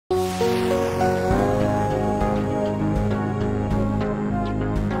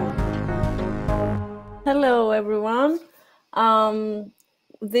everyone.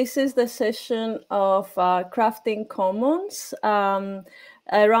 This is the session of Crafting Commons, a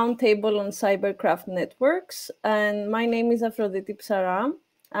roundtable on Cybercraft networks. And my name is Aphrodite Psara.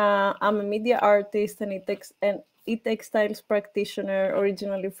 I'm a media artist and e-textiles practitioner,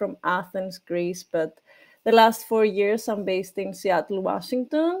 originally from Athens, Greece, but the last 4 years I'm based in Seattle,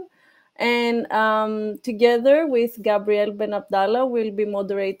 Washington. And together with Gabrielle Ben-Abdallah, we'll be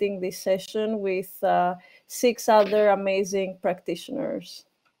moderating this session with 6 other amazing practitioners.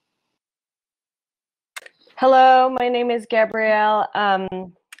 Hello, my name is Gabrielle.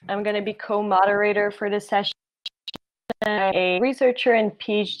 I'm going to be co-moderator for this session. I'm a researcher and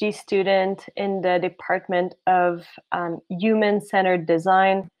PhD student in the Department of Human-Centered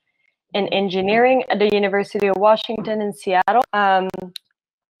Design and Engineering at the University of Washington in Seattle.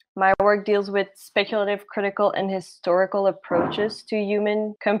 My work deals with speculative, critical, and historical approaches to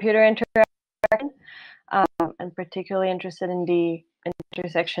human-computer interaction. I'm particularly interested in the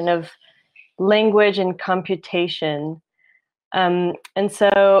intersection of language and computation. And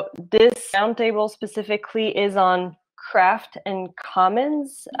so this roundtable specifically is on craft and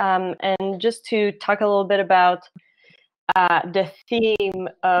commons. And just to talk a little bit about the theme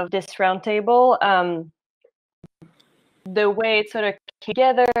of this roundtable, the way it sort of came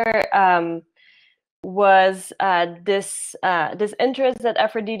together was this interest that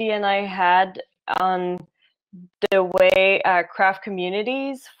Aphrodite and I had on the way craft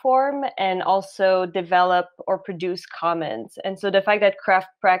communities form and also develop or produce commons. And so the fact that craft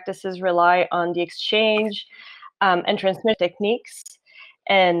practices rely on the exchange and transmit techniques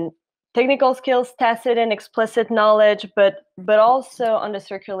and technical skills, tacit and explicit knowledge, but also on the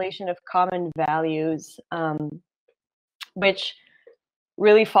circulation of common values, which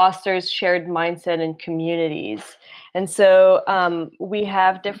really fosters shared mindset in communities. And so we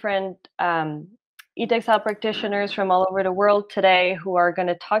have different e-textile practitioners from all over the world today who are going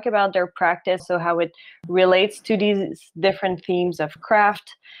to talk about their practice, so how it relates to these different themes of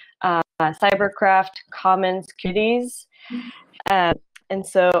craft, cybercraft, commons, communities. And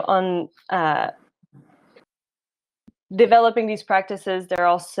so on developing these practices, they're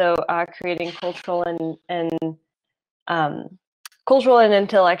also creating cultural and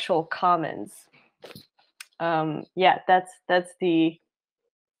intellectual commons. Yeah, that's the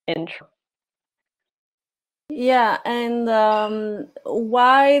intro. Yeah, and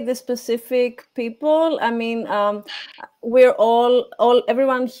why the specific people? I mean, we're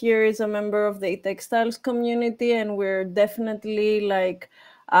everyone here is a member of the textiles community, and we're definitely like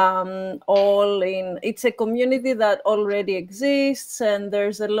all in. It's a community that already exists, and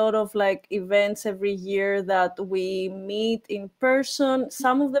there's a lot of like events every year that we meet in person.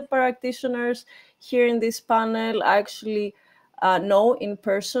 Some of the practitioners here in this panel actually know in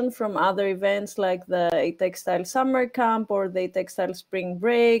person from other events like the Textile Summer Camp or the Textile Spring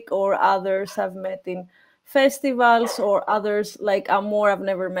Break, or others have met in festivals, or others like Amor I've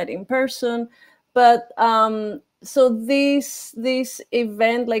never met in person. But so this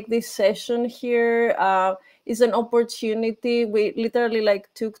event, like this session here, is an opportunity. We literally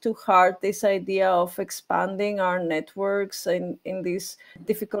like took to heart this idea of expanding our networks in these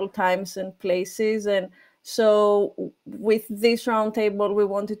difficult times and places. And so with this roundtable, we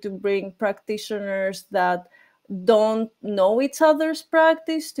wanted to bring practitioners that don't know each other's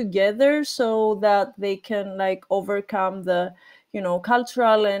practice together, so that they can like overcome the,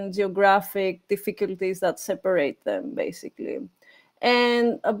 cultural and geographic difficulties that separate them, basically.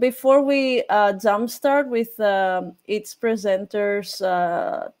 And before we jumpstart with each presenter's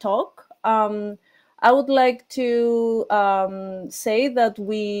talk, I would like to say that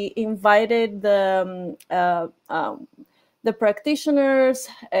we invited the practitioners,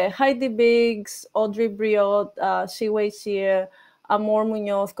 Heidi Biggs, Audrey Briot, Shiwei Xie, Amor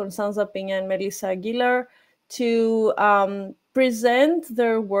Muñoz, Constanza Piña, and Melissa Aguilar to present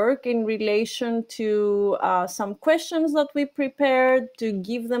their work in relation to some questions that we prepared to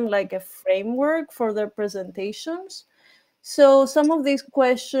give them like a framework for their presentations. So some of these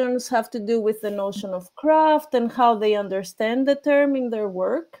questions have to do with the notion of craft and how they understand the term in their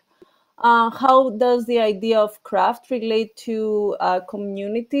work. How does the idea of craft relate to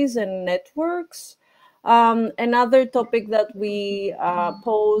communities and networks? Another topic that we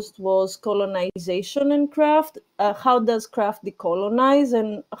posed was colonization and craft. How does craft decolonize,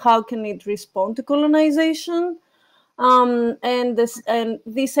 and how can it respond to colonization? And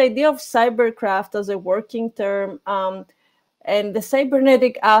this idea of cybercraft as a working term, and the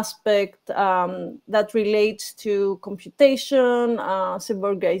cybernetic aspect that relates to computation,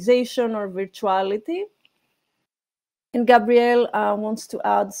 cyborgization, or virtuality. And Gabrielle wants to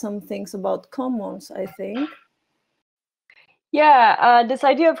add some things about commons, I think. Yeah, this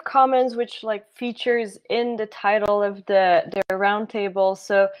idea of commons, which like features in the title of the roundtable.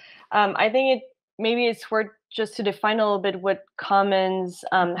 So I think maybe it's worth just to define a little bit what commons,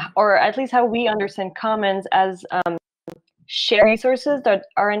 or at least how we understand commons as shared resources that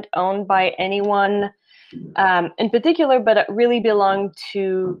aren't owned by anyone in particular, but really belong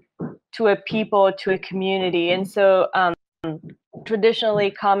to a people, to a community. And so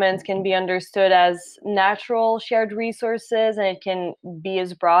traditionally, commons can be understood as natural shared resources, and it can be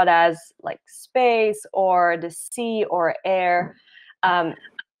as broad as like space or the sea or air.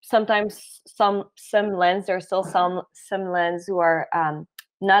 Sometimes some lands, there are still some lands who are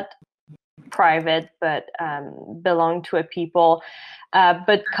not private but belong to a people.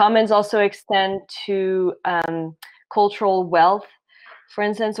 But commons also extend to cultural wealth, for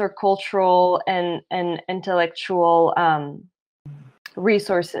instance, or cultural and intellectual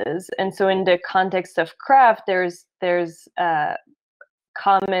resources. And so in the context of craft, there's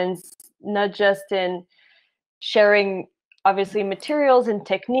commons not just in sharing obviously materials and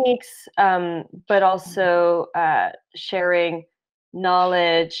techniques, but also sharing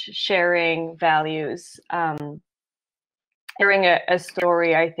knowledge, sharing values. Sharing a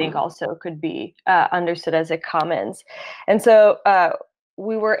story, I think, also could be understood as a commons. And so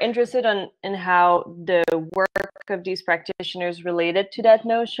we were interested in how the work of these practitioners related to that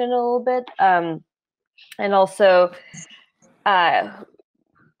notion a little bit. And also, I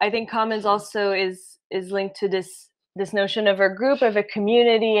think commons also is linked to this notion of a group, of a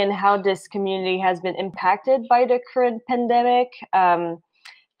community, and how this community has been impacted by the current pandemic.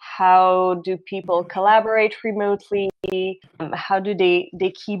 How do people collaborate remotely? How do they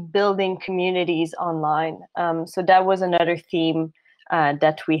keep building communities online? So that was another theme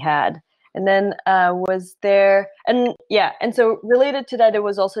that we had. And then was there, and yeah, and so related to that, there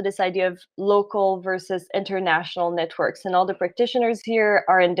was also this idea of local versus international networks. And all the practitioners here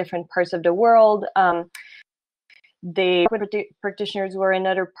are in different parts of the world. They practitioners were in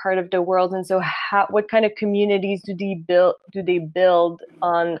another part of the world, and so what kind of communities do they build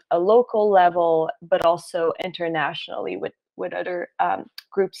on a local level, but also internationally with other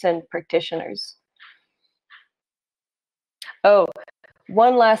groups and practitioners? Oh,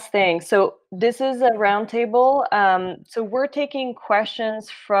 one last thing. So this is a roundtable. So we're taking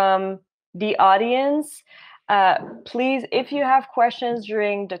questions from the audience. Please, if you have questions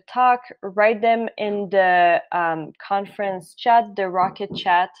during the talk, write them in the conference chat, the Rocket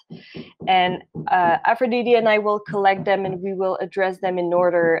chat, and Aphrodite and I will collect them and we will address them in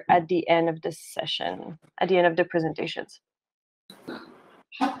order at the end of the session, at the end of the presentations.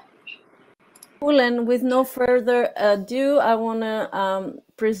 Cool, and with no further ado, I want to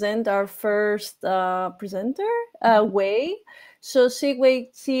present our first presenter, Wei. So Wei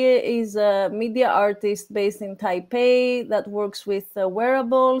Xie is a media artist based in Taipei that works with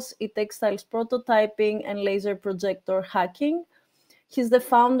wearables, e-textiles prototyping, and laser projector hacking. He's the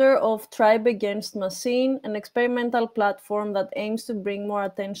founder of Tribe Against Machine, an experimental platform that aims to bring more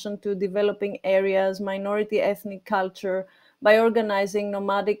attention to developing areas, minority ethnic culture, by organizing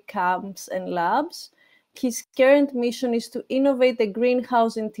nomadic camps and labs. His current mission is to innovate a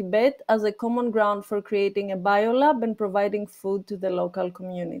greenhouse in Tibet as a common ground for creating a biolab and providing food to the local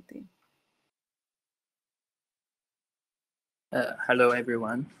community. Hello,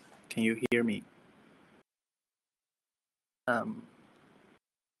 everyone. Can you hear me? My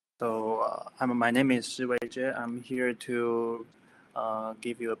name is Shi Weijie. I'm here to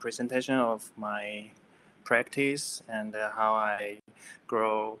give you a presentation of my practice and how I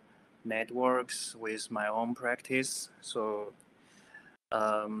grow networks with my own practice. So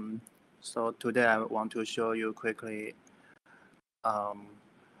today I want to show you quickly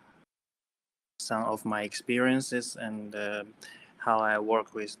some of my experiences and how I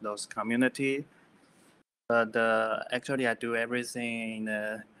work with those community. But actually, I do everything in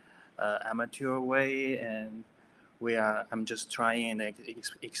an amateur way, and I'm just trying in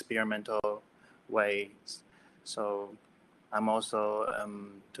experimental ways. So I'm also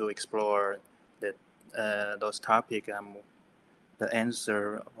to explore those topics. The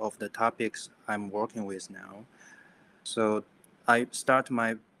answer of the topics I'm working with now. So I start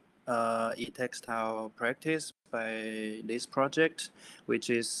my e-textile practice by this project,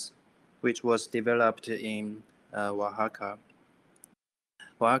 which was developed in Oaxaca.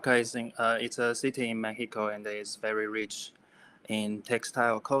 Oaxaca it's a city in Mexico and it's very rich in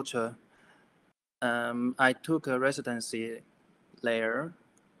textile culture. I took a residency there.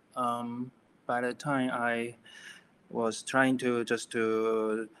 By the time I was trying to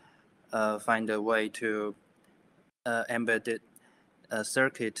find a way to embed a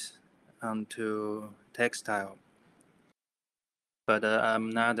circuit onto textile. but I'm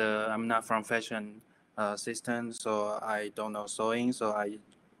not from fashion system, so I don't know sewing. So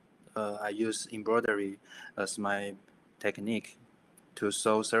I use embroidery as my technique to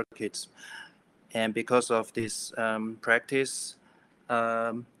sew circuits. And because of this practice,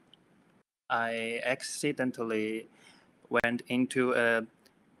 um, I accidentally went into a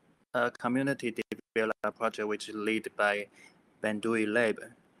community development project which is led by Bandui Lab.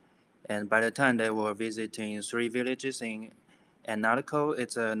 And by the time they were visiting 3 villages in Analco,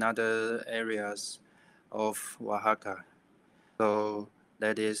 it's another areas of Oaxaca. So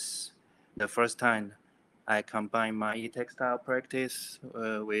that is the first time I combine my e-textile practice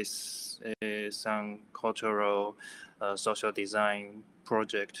with some cultural social design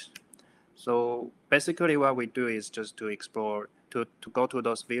project. So basically what we do is just to explore, to go to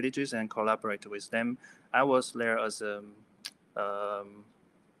those villages and collaborate with them. I was there as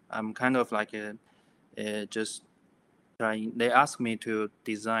I'm kind of like just trying, they asked me to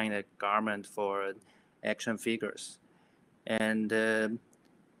design a garment for action figures. And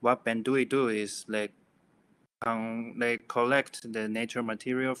what Bandui do is like they collect the nature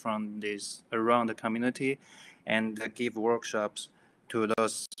material from this around the community and give workshops to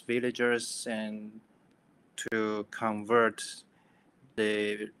those villagers and to convert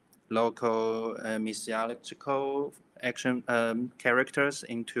the local mythological action characters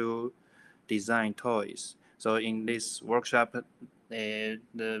into design toys. So in this workshop, they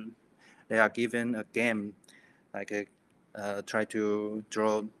are given a game, like try to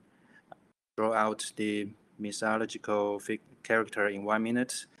draw out the mythological character in 1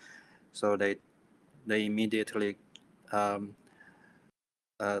 minute. So they immediately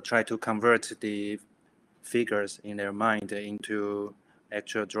try to convert the figures in their mind into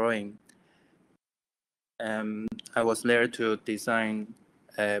actual drawing. I was there to design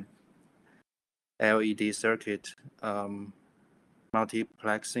a LED circuit,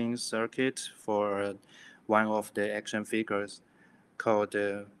 multiplexing circuit for one of the action figures called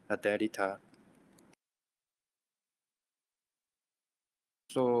Adelita.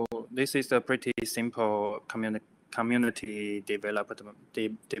 So this is a pretty simple community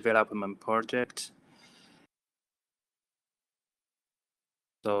development project.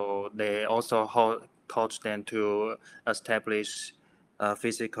 So they also coach them to establish a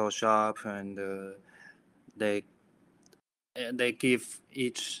physical shop, and they give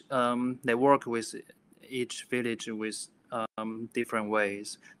each they work with each village with different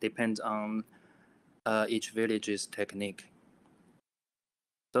ways, depends on each village's technique.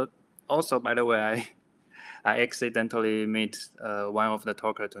 So also, by the way, I accidentally meet one of the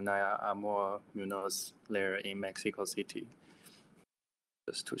talker tonight, Amor Munoz, there in Mexico City,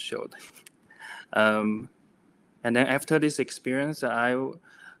 just to show them. And then after this experience, I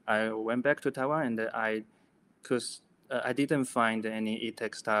went back to Taiwan, and I didn't find any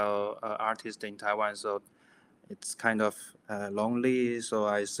e-textile artist in Taiwan, so it's kind of lonely. So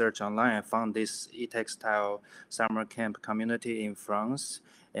I searched online. I found this e-textile summer camp community in France,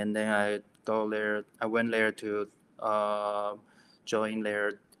 and then I went there to join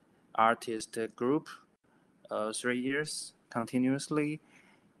their artist group 3 years continuously,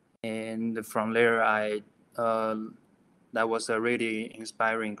 and from there that was a really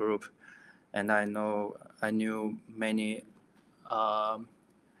inspiring group, and I knew many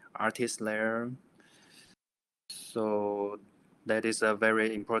artists there. So that is a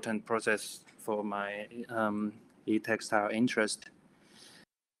very important process for my e-textile interest.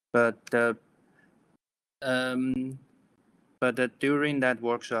 But during that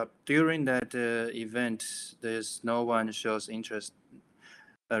workshop, during that event, there's no one shows interest.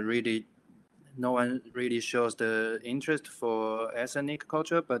 No one really shows the interest for ethnic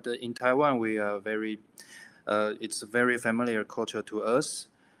culture. But in Taiwan, we are it's a very familiar culture to us.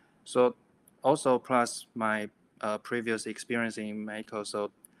 So also plus my previous experience in Mexico,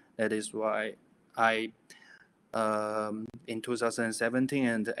 so that is why I in 2017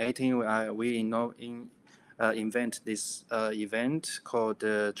 and 18 we invent this event called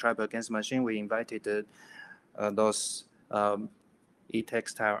the Tribe Against Machine. We invited those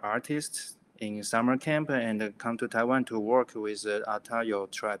e-textile artists in summer camp and come to Taiwan to work with the Atayo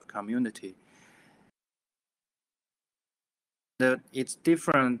tribe community. It's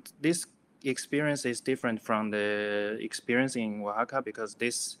different. This experience is different from the experience in Oaxaca because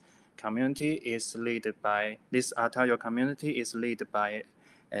this Atayo community is led by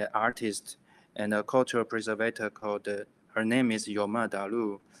an artist and a cultural preservator called, her name is Yoma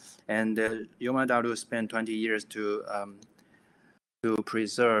Dalu. And Yoma Dalu spent 20 years to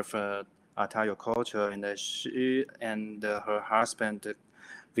preserve Atayo culture, and she and her husband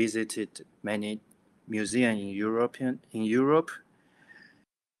visited many museums in Europe,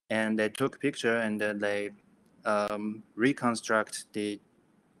 and they took picture and they reconstruct the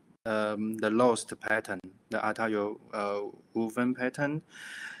lost pattern, the Atayo woven pattern,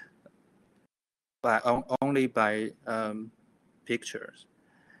 only by pictures.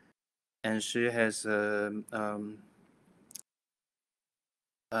 And she has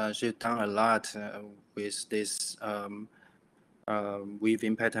she's done a lot with this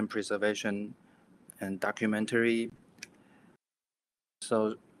weaving pattern preservation and documentary.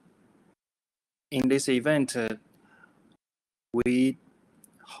 So in this event, we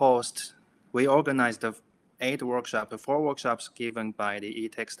organized 8 workshops, 4 workshops given by the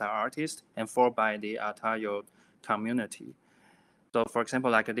e-textile artist and 4 by the Atayo community. So for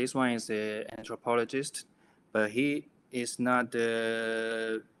example, like this one is an anthropologist, but he is not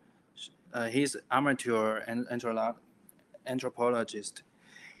he's amateur and anthropologist,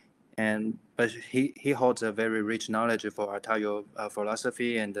 but he holds a very rich knowledge for Atayo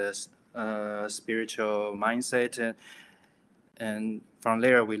philosophy and spiritual mindset, and from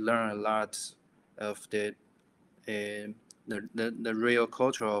there we learn a lot of the real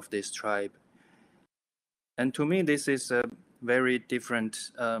culture of this tribe. And to me, this is a very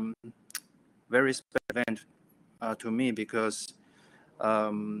different, very special event to me, because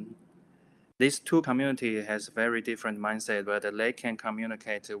these two communities has very different mindset, but they can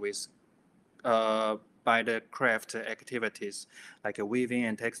communicate with by the craft activities like weaving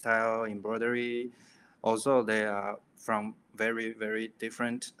and textile, embroidery. Also, they are from very, very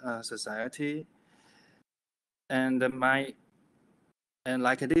different society. And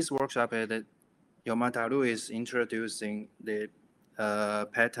like this workshop, Yomataru is introducing the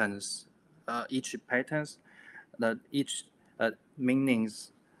patterns, each patterns, each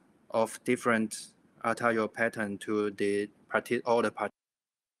meanings of different Atayo pattern to all the parties,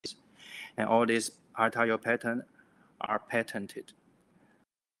 and all these Atayo pattern are patented.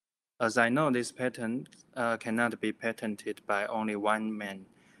 As I know, this pattern cannot be patented by only one man.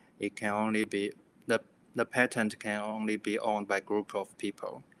 It can only be the patent can only be owned by a group of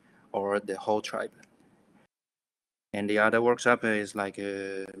people or the whole tribe. And the other workshop is like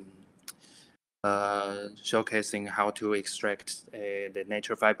showcasing how to extract the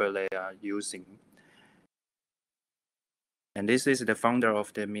nature fiber they are using. And this is the founder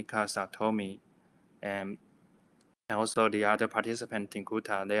of the Mika Satomi, and also the other participant in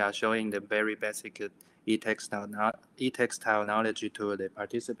Kuta. They are showing the very basic e-textile knowledge to the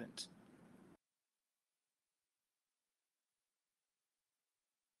participants.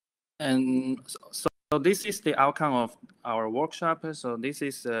 And so this is the outcome of our workshop. So this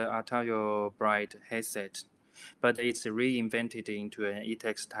is Atayo Bright headset, but it's reinvented into an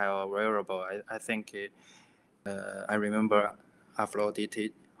e-textile wearable. I think I remember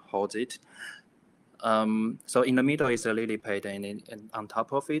Aphrodite holds it. So in the middle is a lily pad, and on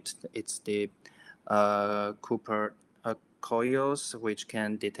top of it, it's the Cooper coils, which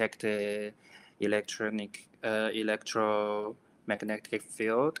can detect electromagnetic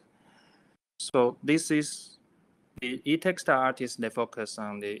field. So this is the e-textile artists. They focus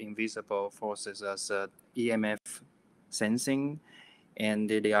on the invisible forces as EMF sensing, and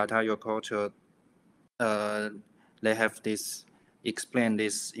the Atayo culture. They have this explain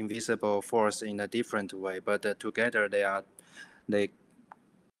this invisible force in a different way, but together they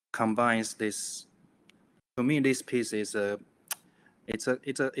combines this. To me, this piece is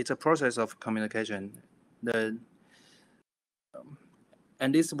it's a process of communication.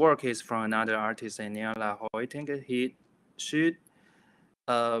 And this work is from another artist, Niala Hoiting.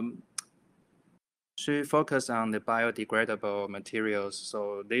 She focused on the biodegradable materials.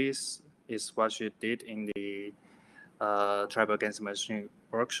 So this is what she did in the Tribal Against Machine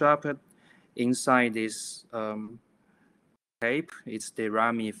workshop. Inside this tape, it's the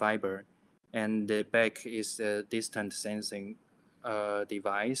Rami fiber, and the back is a distant sensing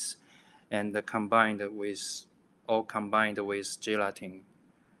device, and combined with gelatin.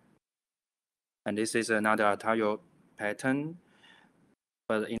 And this is another Atayo pattern,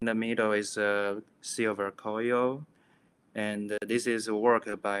 but in the middle is a silver coil, and this is a work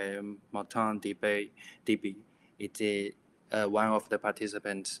by Martin Deby. It is one of the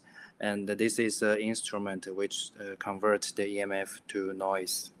participants, and this is an instrument which converts the EMF to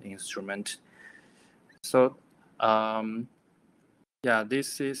noise instrument. So, yeah,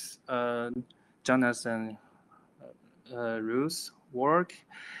 this is Jonathan Ruth's work.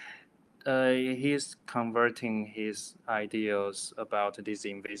 He's converting his ideas about this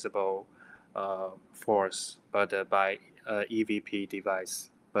invisible force, but by EVP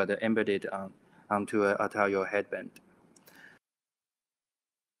device, but embedded onto a Atayo headband.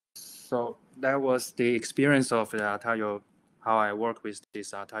 So that was the experience of the Atayo how I work with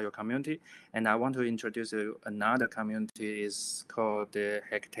this tile community. And I want to introduce another community is called the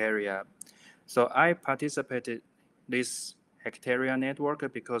Hectaria. So I participated this Hectaria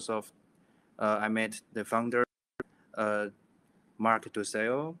network because of I met the founder, Mark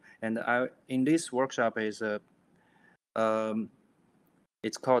Dussel, and in this workshop is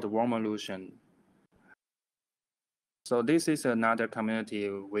it's called Wormolution. So this is another community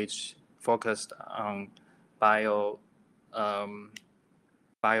which focused on bio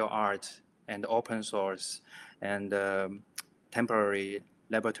bio art and open source and temporary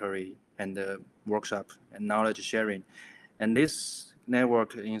laboratory and workshop and knowledge sharing. And this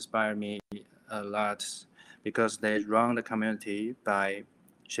network inspired me a lot because they run the community by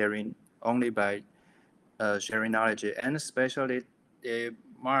sharing only by sharing knowledge, and especially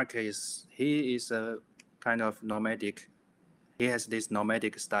Mark he is a kind of nomadic. He has this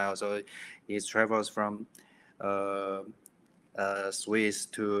nomadic style, so he travels from uh, Swiss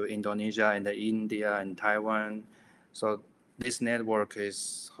to Indonesia and India and Taiwan. So this network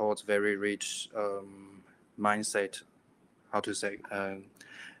holds very rich mindset. How to say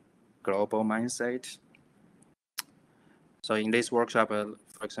global mindset. So in this workshop, for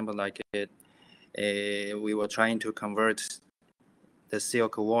example, like we were trying to convert the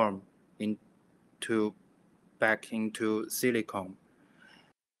silkworm back into silicone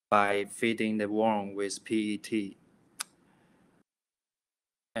by feeding the worm with PET.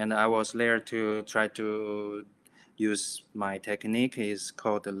 And I was there to try to use my technique is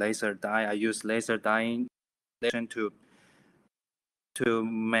called the laser dye. I use laser dyeing to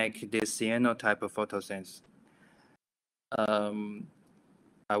make this cyanotype of photosynthesis.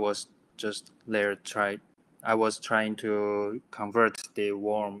 I was just there I was trying to convert the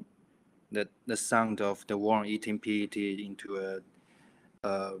worm, the sound of the worm eating PET into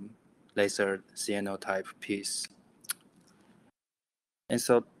a laser cyanotype piece. And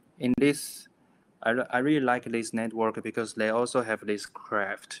so in this, I really like this network because they also have this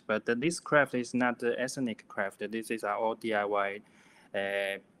craft, but this craft is not the ethnic craft. This is all DIY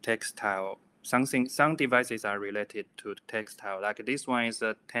textile. Some devices are related to textile. Like this one is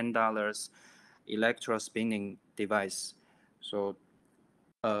a $10 electro spinning device. So,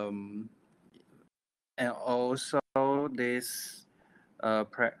 and also this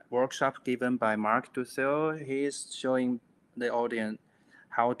workshop given by Mark Dussel, he is showing the audience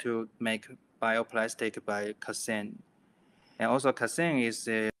how to make bioplastic by cassine. And also cassine is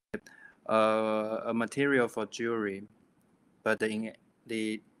a material for jewelry, but in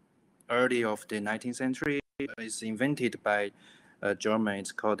the early of the 19th century, it's invented by a German.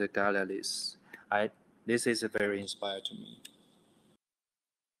 It's called the Galeries. This is very inspired to me.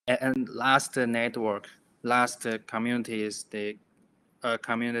 And last community is the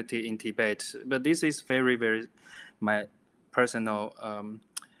community in Tibet. But this is very, very my personal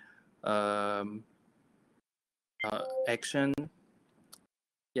action.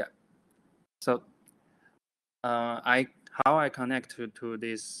 Yeah. So how I connect to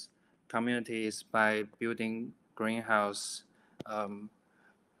this community is by building greenhouse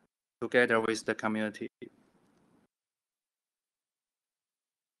together with the community.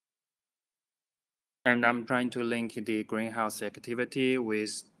 And I'm trying to link the greenhouse activity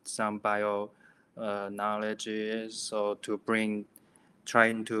with some bio knowledge. So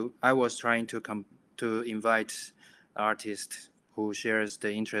I was trying to invite artists who shares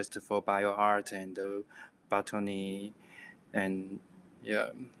the interest for bio art and botany, and yeah.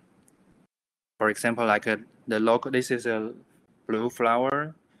 For example, like the local. This is a blue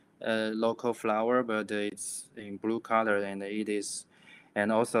flower, local flower, but it's in blue color, and it is,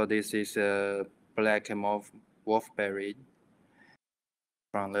 and also this is a black wolfberry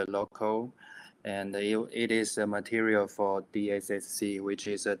from the local, and it is a material for DSSC, which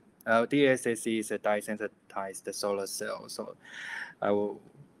is DSSC is a dye-sensitized solar cell. So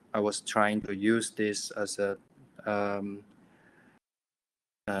I was trying to use this as a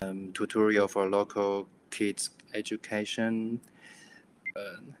tutorial for local kids education,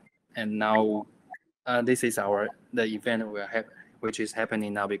 and now this is the event which is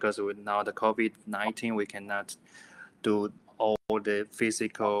happening now, because with now the COVID-19 we cannot do all the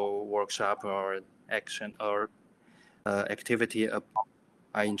physical workshop or action or activity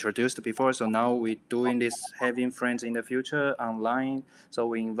I introduced before. So now we're doing this having friends in the future online. So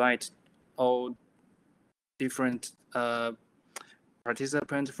we invite all different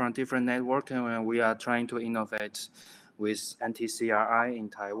participants from different networks, and we are trying to innovate with NTCRI in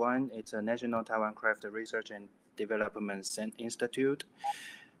Taiwan. It's a National Taiwan Craft Research and Development Institute.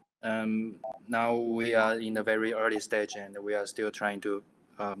 Now we are in a very early stage, and we are still trying to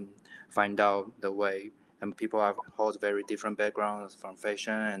find out the way and people hold very different backgrounds from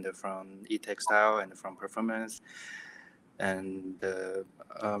fashion and from e-textile and from performance. And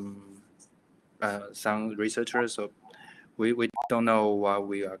some researchers, so we don't know what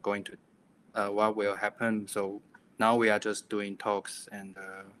we are going to, what will happen. So now we are just doing talks and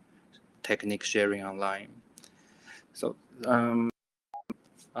technique sharing online. So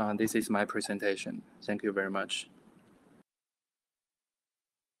this is my presentation. Thank you very much.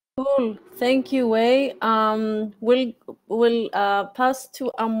 Cool. Thank you, Wei. We'll pass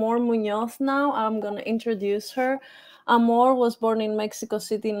to Amor Munoz now. I'm going to introduce her. Amor was born in Mexico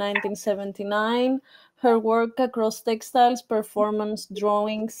City in 1979. Her work across textiles, performance,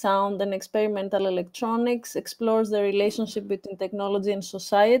 drawing, sound, and experimental electronics explores the relationship between technology and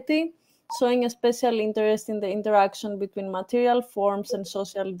society, showing a special interest in the interaction between material forms and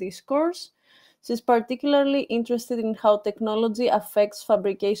social discourse. She's particularly interested in how technology affects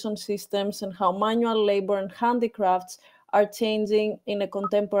fabrication systems and how manual labor and handicrafts are changing in a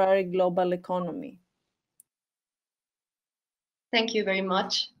contemporary global economy. Thank you very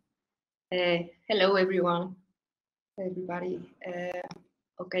much. Hello, everybody.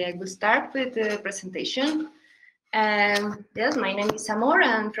 Okay, I will start with the presentation. Yes, my name is Amor.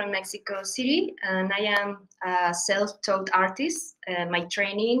 I'm from Mexico City, and I am a self-taught artist. My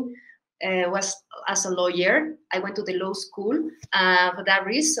training was as a lawyer. I went to the law school. For that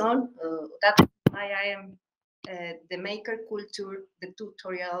reason, that's why I am the maker culture, the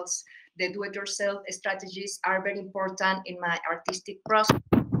tutorials, the do-it-yourself strategies are very important in my artistic process.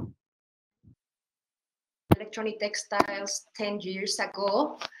 Electronic textiles 10 years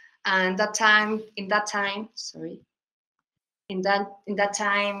ago, and in that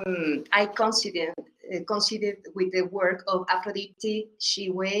time, I considered with the work of Aphrodite,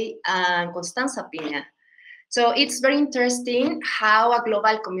 Shiwei, and Constanza Pina. So it's very interesting how a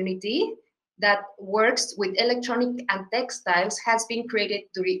global community that works with electronic and textiles has been created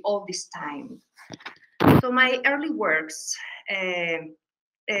during all this time. So my early works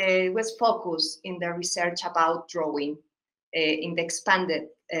was focused in the research about drawing in the expanded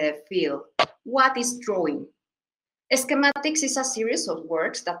field. What is drawing? Schematics is a series of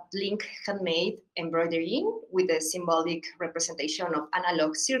works that link handmade embroidery with the symbolic representation of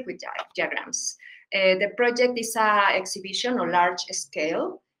analog circuit diagrams. The project is an exhibition on large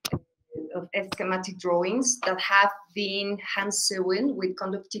scale of schematic drawings that have been hand sewn with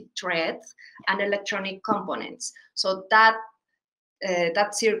conductive threads and electronic components. So that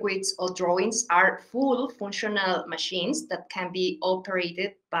circuits or drawings are full functional machines that can be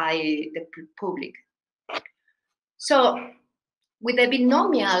operated by the public. So with the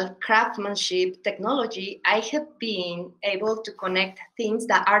binomial craftsmanship technology, I have been able to connect things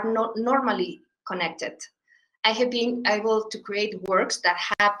that are not normally connected. I have been able to create works that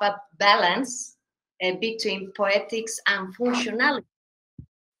have a balance between poetics and functionality.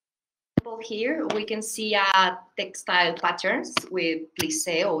 Here we can see textile patterns with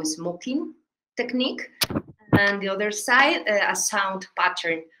plissé or smoking technique, and the other side a sound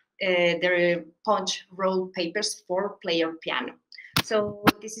pattern. There punch roll papers for player piano. So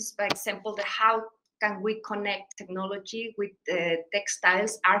this is, by example, how can we connect technology with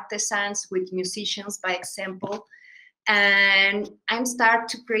textiles, artisans, with musicians, by example. And I'm start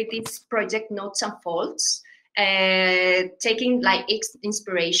to create this project, Notes and Faults, taking like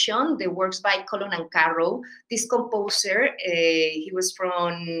inspiration, the works by Colon and Carroll. This composer, he was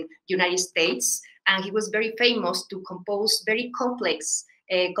from United States, and he was very famous to compose very complex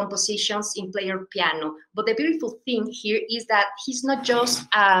compositions in player piano. But the beautiful thing here is that he's not just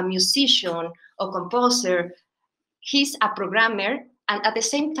a musician or composer, he's a programmer, and at the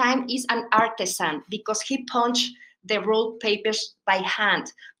same time he's an artisan because he punched the rolled papers by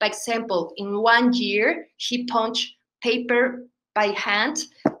hand. By example, in 1 year, he punched paper by hand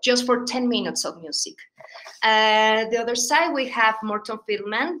just for 10 minutes of music. The other side, we have Morton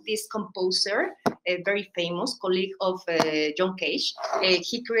Feldman, this composer, a very famous colleague of John Cage.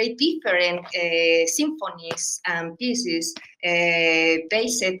 He created different symphonies and pieces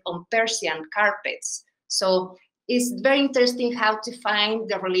based on Persian carpets. So it's very interesting how to find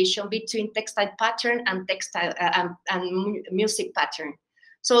the relation between textile pattern and textile and music pattern.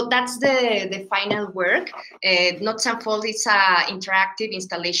 So that's the final work. Notes and Fold is an interactive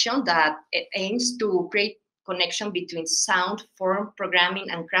installation that aims to create connection between sound, form,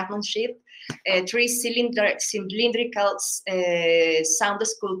 programming, and craftsmanship. 3 cylindrical sound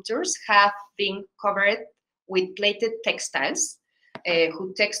sculptures have been covered with plated textiles,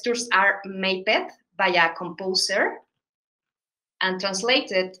 whose textures are mapped by a composer and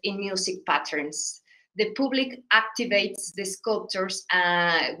translated in music patterns. The public activates the sculptures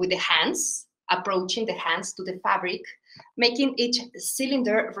with the hands approaching the hands to the fabric, making each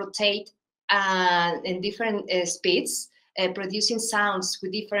cylinder rotate in different speeds, producing sounds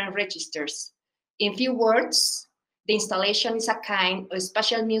with different registers. In few words, the installation is a kind of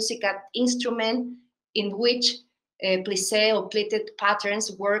special musical instrument in which plissé or pleated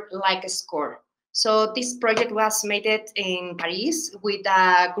patterns work like a score. So this project was made in Paris with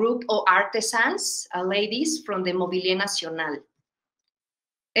a group of artisans, ladies from the Mobilier National.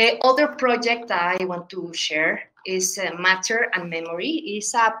 Other project I want to share is Matter and Memory.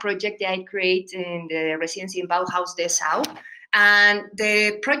 It's a project that I create in the residency in Bauhaus Dessau. And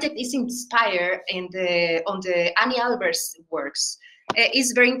the project is inspired on the Annie Albers works.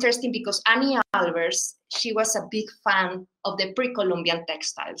 It's very interesting because Annie Albers, she was a big fan of the pre-Columbian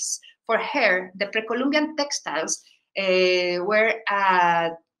textiles. For her, the pre-Columbian textiles were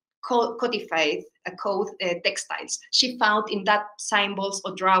codified code textiles. She found in that symbols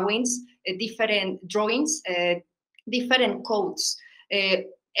or drawings, different drawings, different codes.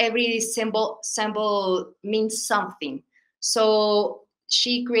 Every symbol means something. So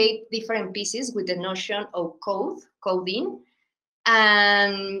she created different pieces with the notion of coding.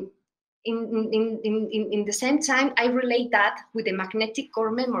 And in the same time, I relate that with the magnetic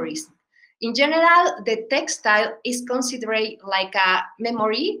core memories. In general, the textile is considered like a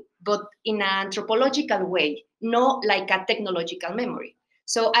memory, but in an anthropological way, not like a technological memory.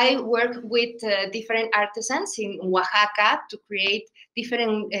 So I work with different artisans in Oaxaca to create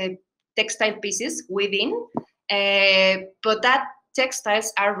different textile pieces within, but that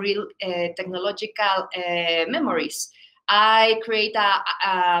textiles are real technological memories. I create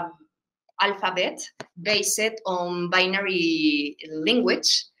a alphabet based on binary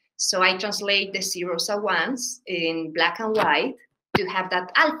language. So I translate the zeros and ones in black and white to have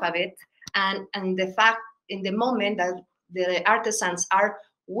that alphabet. And the fact, in the moment that the artisans are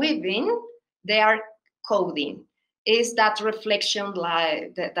weaving, they are coding. Is that reflection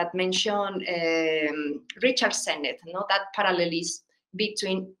like that mentioned Richard Sennett, that parallelism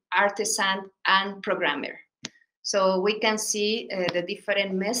between artisan and programmer. So we can see the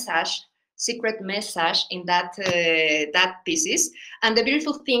different message, secret message in that pieces. And the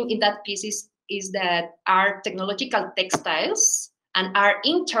beautiful thing in that pieces is that our technological textiles and our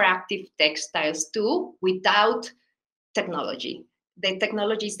interactive textiles too, without technology. The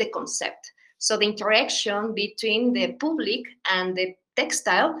technology is the concept. So the interaction between the public and the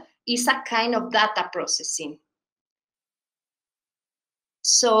textile is a kind of data processing.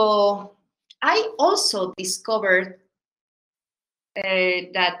 So I also discovered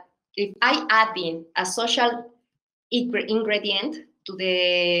that if I add in a social ingredient to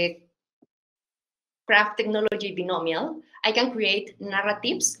the craft technology binomial, I can create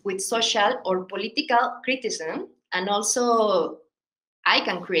narratives with social or political criticism, and also I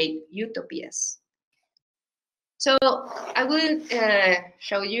can create utopias. So I will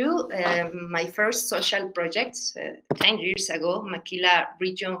show you my first social project 10 years ago, Maquila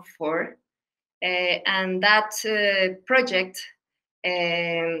Region 4. And that project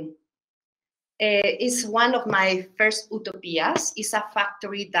is one of my first utopias. It's a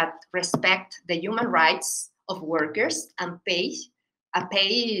factory that respects the human rights of workers and pays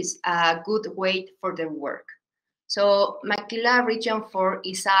a good wage for their work. So Maquila Region 4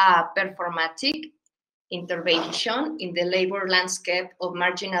 is a performatic intervention in the labor landscape of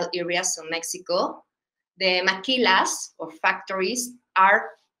marginal areas of Mexico. The maquilas, or factories, are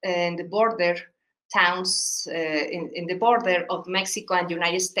in the border towns, in the border of Mexico and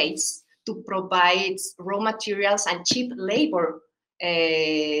United States, to provide raw materials and cheap labor,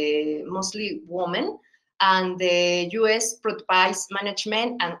 mostly women, and the US provides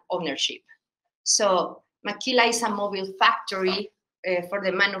management and ownership. So Maquila is a mobile factory for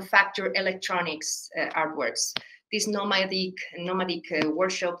the manufacture electronics artworks. This nomadic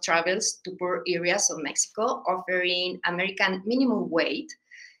workshop travels to poor areas of Mexico, offering American minimum wage.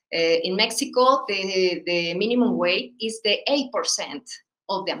 In Mexico, the minimum wage is the 8%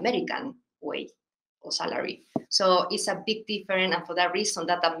 of the American wage or salary. So it's a big difference, and for that reason,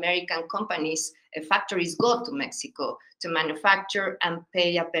 that American companies, factories go to Mexico to manufacture and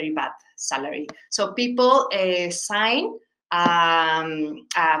pay a very bad salary. So people sign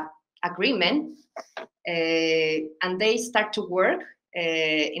agreement and they start to work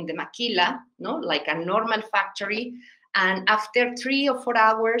in the maquila, like a normal factory. And after 3 or 4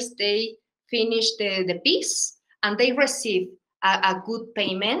 hours, they finish the piece and they receive a good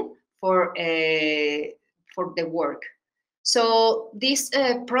payment for the work. So this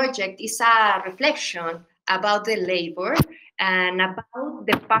project is a reflection about the labor and about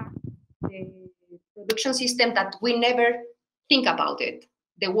the production system that we never think about it,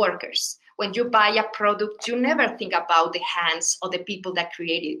 the workers. when you buy a product, you never think about the hands of the people that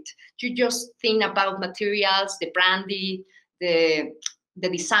create it. You just think about materials, the branding, the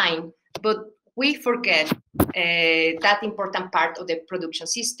design, but we forget that important part of the production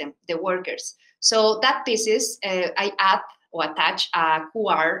system, the workers. So that pieces, I add or attach a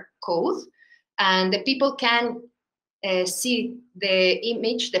QR code, and the people can see the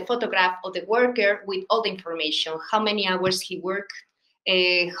image, the photograph of the worker with all the information, how many hours he worked,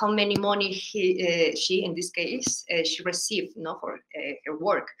 how many money she, in this case, she received, for her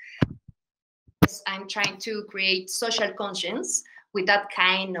work. Yes, I'm trying to create social conscience with that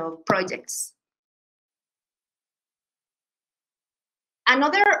kind of projects.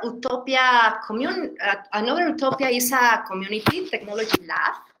 Another utopia is a community technology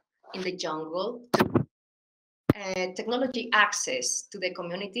lab in the jungle to technology access to the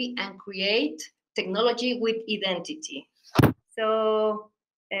community and create technology with identity. So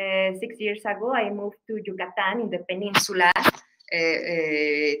 6 years ago, I moved to Yucatan in the peninsula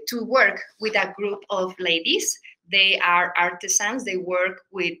to work with a group of ladies. They are artisans. They work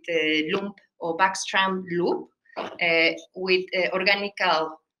with loom or backstrand loop with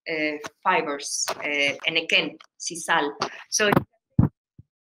organical fibers, enequén, sisal. So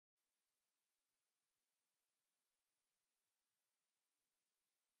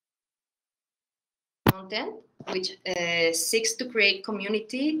content which seeks to create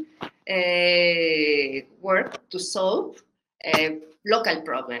community work to solve local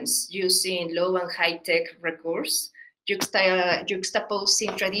problems using low and high-tech recourse,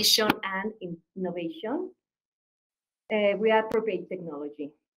 juxtaposing tradition and innovation with appropriate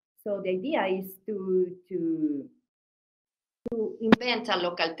technology. So the idea is to invent a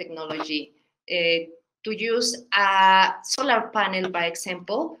local technology, to use a solar panel, by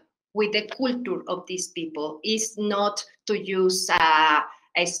example, with the culture of these people. Is not to use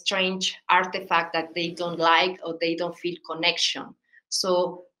a strange artifact that they don't like or they don't feel connection.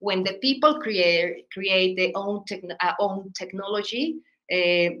 So when the people create their own technology,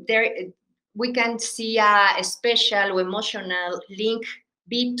 we can see a special emotional link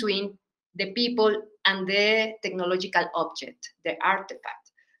between the people and the technological object, the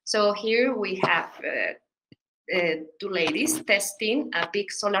artifact. So here we have two ladies testing a big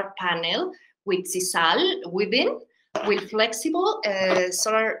solar panel with sisal within, with flexible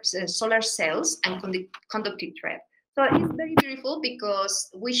solar cells and conductive thread. So it's very beautiful because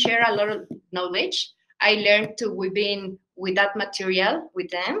we share a lot of knowledge. I learned to weave in with that material with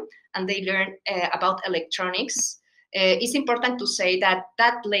them, and they learn about electronics. It's important to say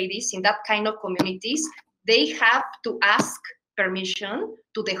that ladies in that kind of communities, they have to ask permission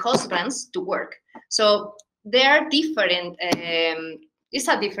to the husbands to work. So they are different. It's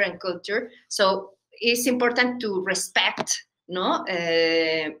a different culture. So it's important to respect,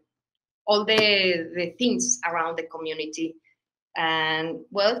 all the things around the community. And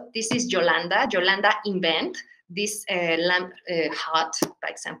well, this is Yolanda. Yolanda invent this lamp hut, for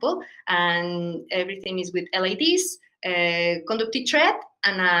example, and everything is with LEDs, conductive thread,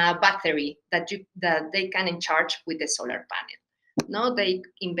 and a battery that they can charge with the solar panel. No, they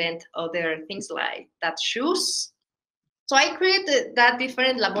invent other things like that shoes. So I created that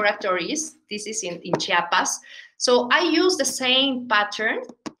different laboratories. This is in Chiapas. So I use the same pattern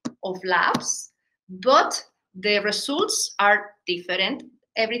of labs, but the results are different.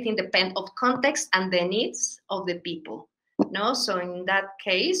 Everything depends on context and the needs of the people. No, so in that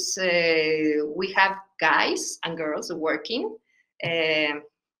case, we have guys and girls working.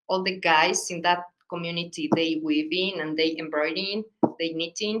 All the guys in that community, they weaving and they embroidering, they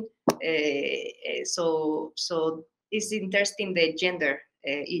knitting. So it's interesting, the gender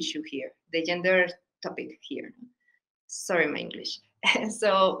issue here, the gender topic here. Sorry, my English.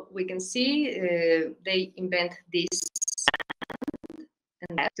 So we can see they invent this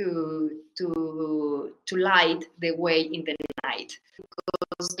and that to light the way in the night,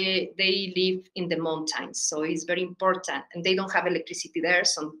 because they live in the mountains, so it's very important, and they don't have electricity there,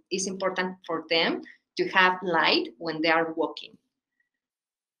 so it's important for them to have light when they are walking.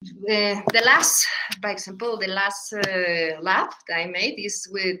 The last, by example, the last lab that I made is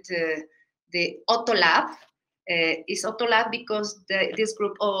with the Auto Lab. It's Auto Lab because this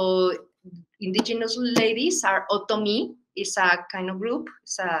group of indigenous ladies are Otomi. It's a kind of group.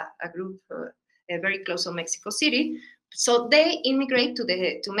 It's a group very close to Mexico City. So they immigrate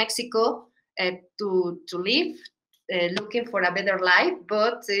to Mexico to live, looking for a better life,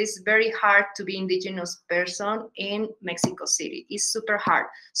 but it's very hard to be indigenous person in Mexico City. It's super hard.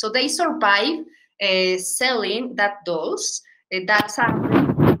 So they survive selling that dolls. That's a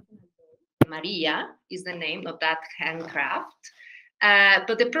Maria is the name of that handcraft.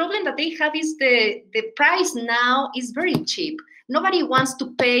 But the problem that they have is the price now is very cheap. Nobody wants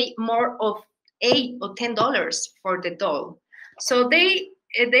to pay more of $8 or $10 for the doll. So they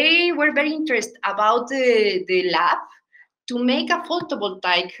were very interested about the lab to make a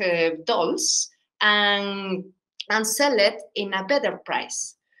photovoltaic dolls and sell it in a better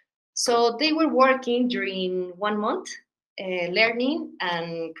price. So they were working during 1 month, learning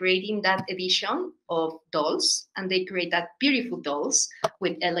and creating that edition of dolls, and they create that beautiful dolls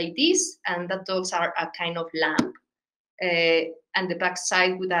with LEDs, and that dolls are a kind of lamp, and the back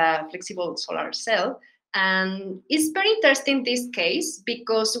side with a flexible solar cell. And it's very interesting this case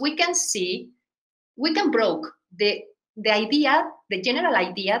because we can broke the idea, the general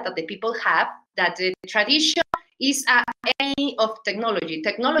idea that the people have that the tradition is an enemy of technology.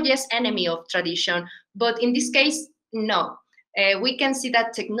 Technology is enemy of tradition, but in this case, no. We can see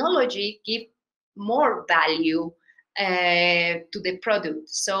that technology give more value to the product.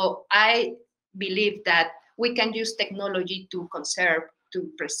 So I believe that we can use technology to conserve, to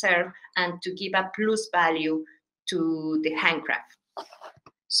preserve, and to give a plus value to the handcraft.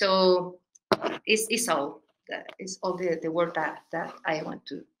 So it's all the work that I want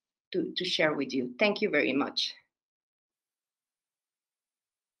to share with you. Thank you very much.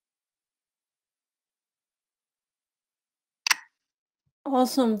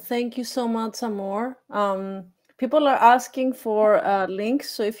 Awesome. Thank you so much, Amor. People are asking for links,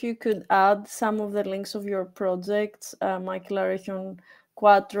 so if you could add some of the links of your projects, Michael Region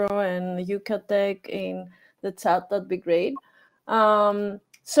Quattro and Yucatec in the chat, that'd be great.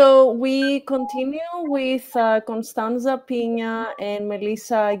 So we continue with Constanza Pina and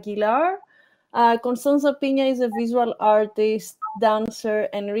Melissa Aguilar. Constanza Pina is a visual artist, dancer,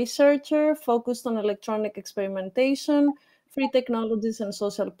 and researcher focused on electronic experimentation, free technologies, and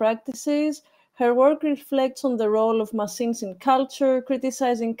social practices. Her work reflects on the role of machines in culture,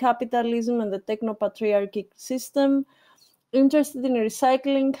 criticizing capitalism and the techno-patriarchic system. Interested in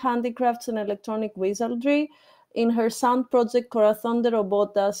recycling, handicrafts, and electronic wizardry, in her sound project Corazón de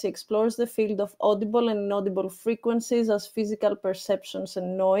Robota, she explores the field of audible and inaudible frequencies as physical perceptions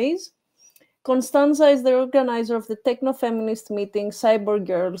and noise. Constanza is the organizer of the techno-feminist meeting Cyber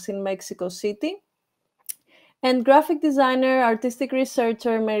Girls in Mexico City. And graphic designer, artistic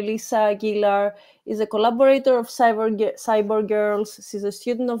researcher Melissa Aguilar is a collaborator of Cyber Girls. She's a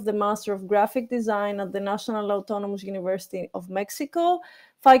student of the Master of Graphic Design at the National Autonomous University of Mexico,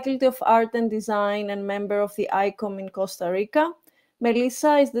 Faculty of Art and Design, and member of the ICOM in Costa Rica.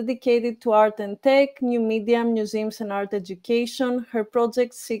 Melissa is dedicated to art and tech, new media, museums, and art education. Her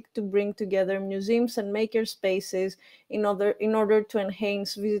projects seek to bring together museums and maker spaces in order to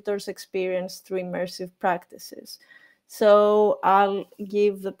enhance visitors' experience through immersive practices. So I'll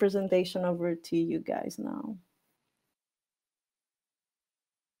give the presentation over to you guys now.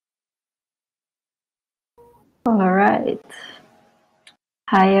 All right.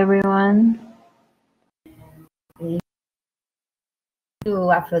 Hi, everyone.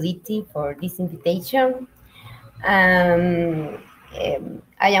 To Aphrodite for this invitation. I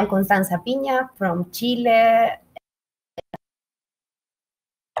am Constanza Piña from Chile.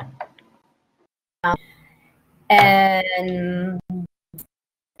 And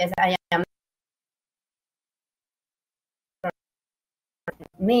yes, I am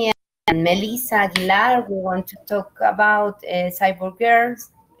me and Melissa Aguilar. We want to talk about Cyber Girls.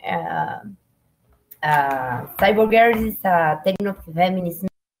 Cyber Girls is a techno-feminist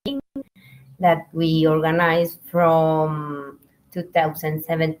meeting that we organized from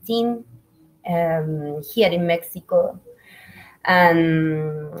 2017 here in Mexico.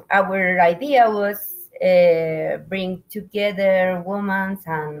 And our idea was bring together women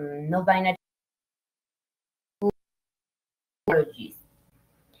and no-binary technologies.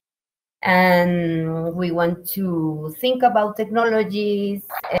 And we want to think about technologies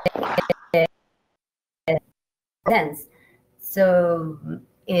sense. So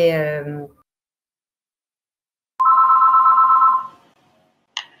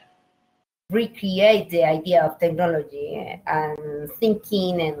recreate the idea of technology and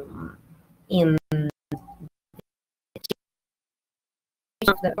thinking in the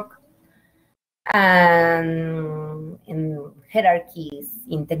work and in hierarchies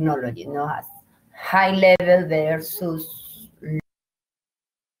in technology, you know, as high level versus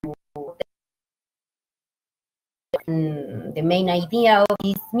the main idea of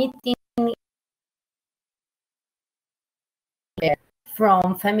this meeting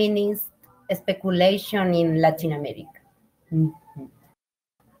from feminist speculation in Latin America. Mm-hmm.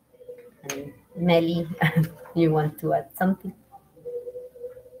 And Melly, you want to add something?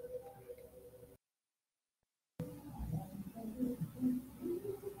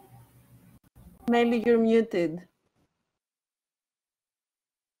 Melly, you're muted.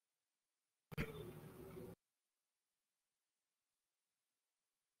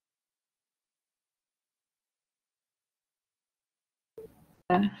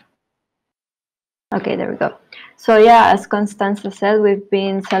 Okay, there we go. So yeah, as Constanza said, we've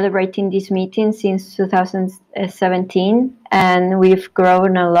been celebrating this meeting since 2017, and we've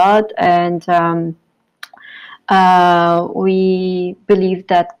grown a lot. And we believe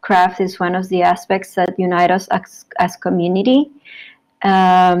that craft is one of the aspects that unite us as community.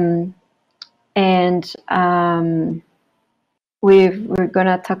 We're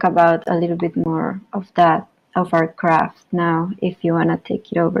gonna talk about a little bit more of that, of our craft now. If you wanna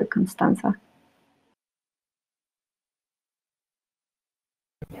take it over, Constanza.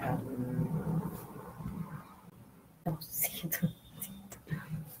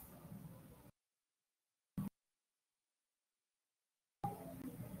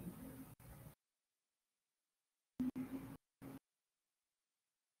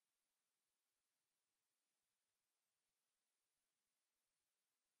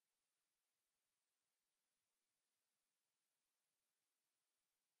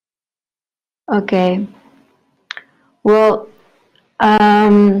 Okay. Well,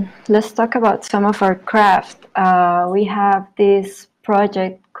 let's talk about some of our craft. We have this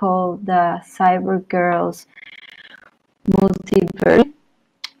project called the Cyber Girls Multiverse,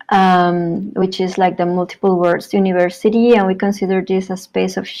 which is like the multiple worlds university, and we consider this a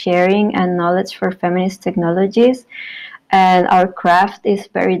space of sharing and knowledge for feminist technologies. And our craft is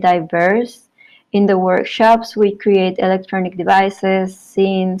very diverse. In the workshops, we create electronic devices,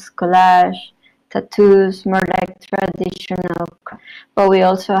 scenes, collage, tattoos, more like traditional, but we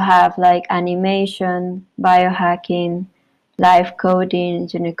also have like animation, biohacking, live coding,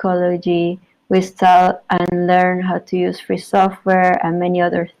 gynecology. We study and learn how to use free software and many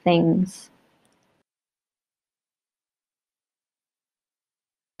other things.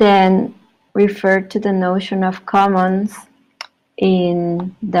 Then refer to the notion of commons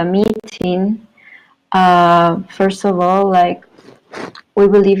in the meeting. First of all, like, we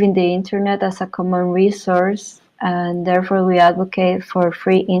believe in the internet as a common resource, and therefore we advocate for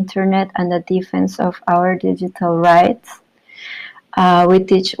free internet and the defense of our digital rights. We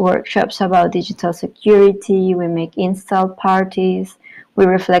teach workshops about digital security, we make install parties, we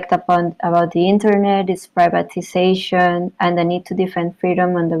reflect about the internet, its privatization, and the need to defend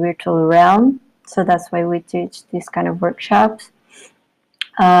freedom on the virtual realm. So that's why we teach these kind of workshops.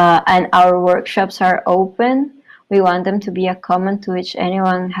 And our workshops are open. We want them to be a common to which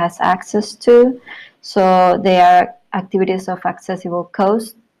anyone has access to. So they are activities of accessible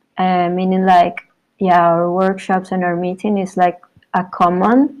cost, meaning like, yeah, our workshops and our meeting is like a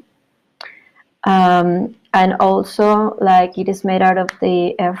common. And also, like, it is made out of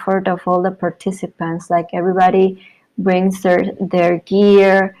the effort of all the participants. Like, everybody brings their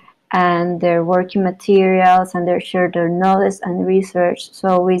gear and their working materials, and they share their knowledge and research.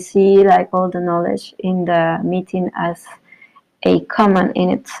 So we see like all the knowledge in the meeting as a common in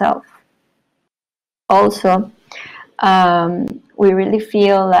itself. Also, we really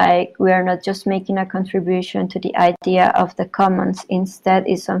feel like we are not just making a contribution to the idea of the commons. Instead,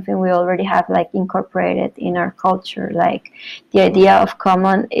 it's something we already have like incorporated in our culture. Like, the idea of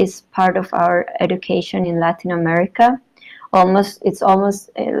common is part of our education in Latin America. It's almost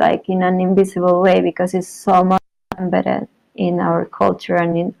like in an invisible way, because it's so much embedded in our culture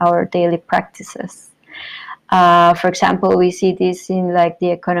and in our daily practices. For example, we see this in like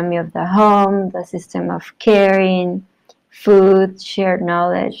the economy of the home, the system of caring, food, shared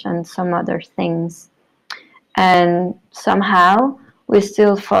knowledge, and some other things. And somehow we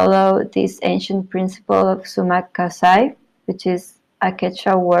still follow this ancient principle of sumak kasai, which is a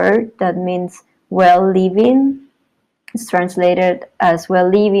Quechua word that means well living. It's translated as well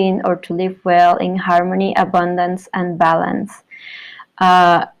living, or to live well in harmony, abundance, and balance.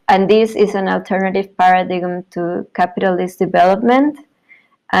 And this is an alternative paradigm to capitalist development.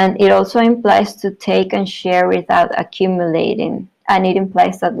 And it also implies to take and share without accumulating. And it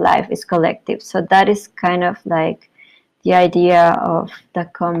implies that life is collective. So that is kind of like the idea of the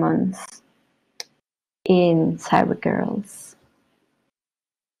commons in Cyber Girls.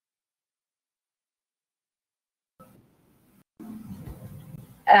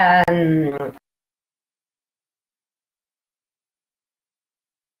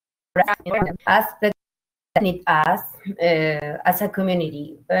 Aspect that need us as a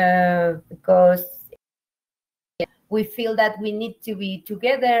community, because we feel that we need to be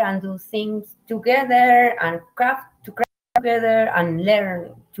together and do things together and craft together and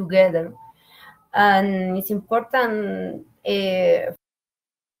learn together. And it's important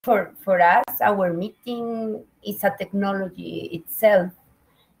for us, our meeting is a technology itself.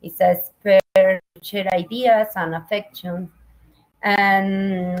 It's a spare to share ideas and affection,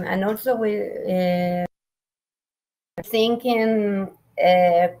 and also we thinking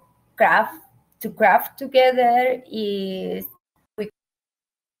craft together is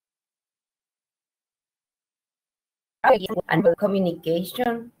and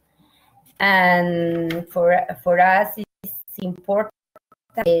communication, and for us it's important.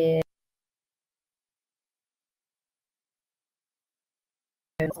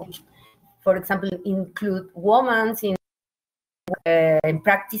 For example, include women in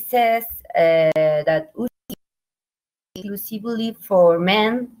practices that exclusively for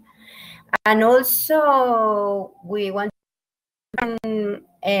men, and also we want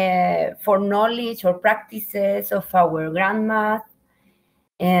for knowledge or practices of our grandma,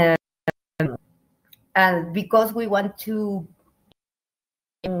 and because we want to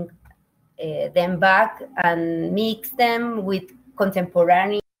bring them back and mix them with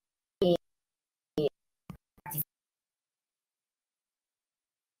contemporary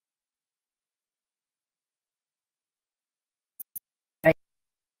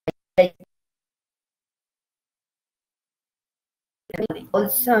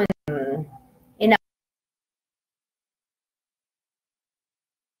also in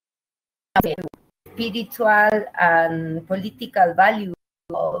spiritual and political value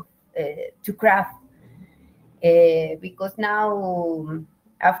of to craft, because now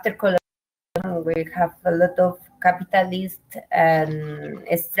after colonialism we have a lot of capitalist and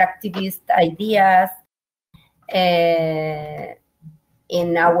extractivist ideas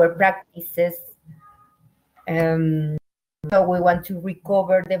in our practices. So we want to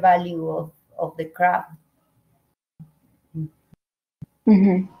recover the value of the craft.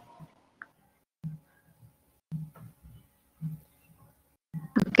 Mm-hmm.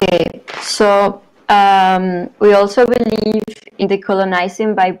 Okay, so we also believe in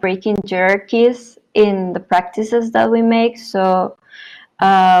decolonizing by breaking hierarchies in the practices that we make. So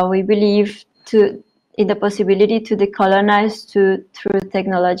we believe in the possibility to decolonize through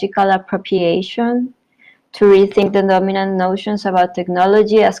technological appropriation, to rethink the dominant notions about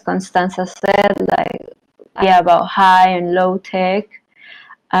technology, as Constanza said, like about high and low tech.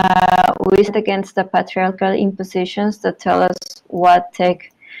 We stand against the patriarchal impositions that tell us what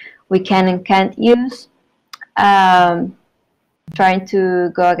tech we can and can't use, trying to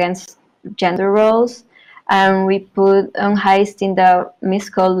go against gender roles. And we put on heist in the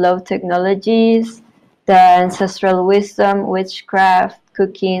miscalled low technologies, the ancestral wisdom, witchcraft,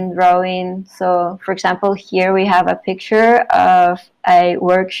 cooking, drawing. So, for example, here we have a picture of a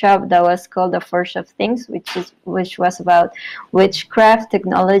workshop that was called The Force of Things, which was about witchcraft,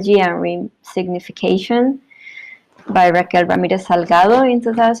 technology, and resignification by Raquel Ramirez Salgado in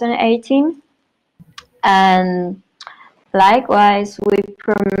 2018. And likewise, we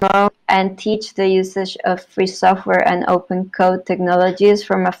promote and teach the usage of free software and open code technologies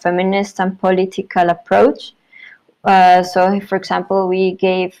from a feminist and political approach. So, for example, we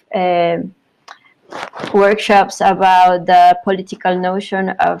gave workshops about the political notion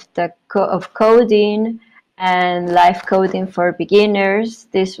of coding and live coding for beginners.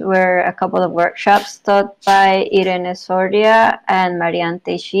 These were a couple of workshops taught by Irene Soria and Marianne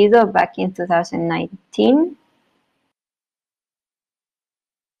Teixido back in 2019.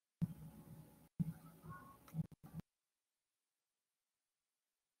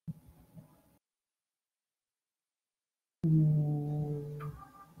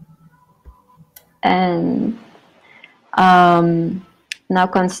 And now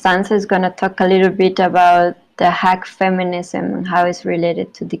Constanza is going to talk a little bit about the hack feminism and how it's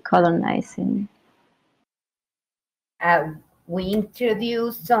related to decolonizing. We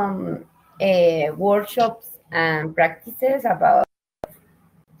introduced some workshops and practices about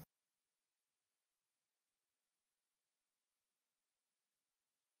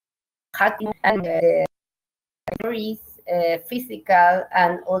hacking and physical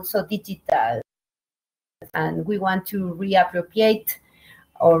and also digital. And we want to reappropriate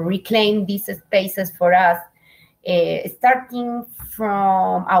or reclaim these spaces for us, starting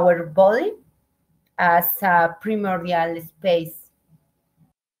from our body as a primordial space.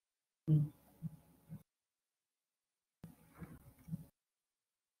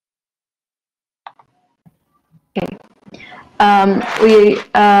 Okay. We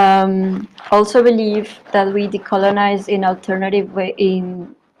also believe that we decolonize in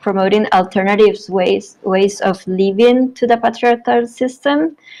promoting alternative ways of living to the patriarchal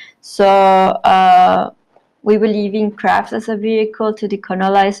system. So we believe in craft as a vehicle to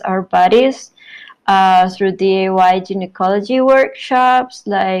decolonize our bodies, through DIY gynecology workshops.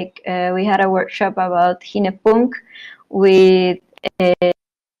 Like we had a workshop about hinepunk with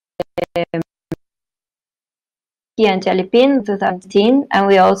and Jellypin in 2010, and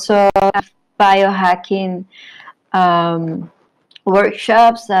we also have biohacking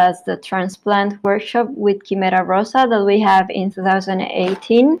workshops as the transplant workshop with Quimera Rosa that we have in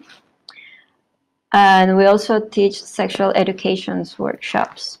 2018. And we also teach sexual educations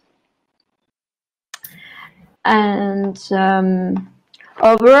workshops. And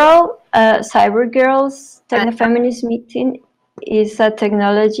overall, Cyber Girls Techno-Feminist Meeting is a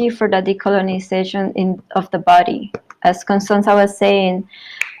technology for the decolonization of the body. As Constanza was saying,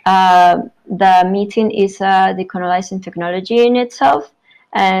 the meeting is a decolonizing technology in itself,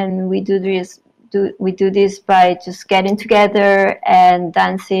 and we do this by just getting together and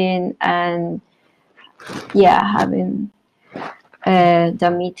dancing and having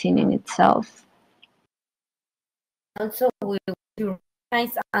the meeting in itself. Also, we will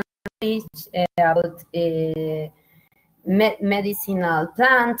recognize and teach about medicinal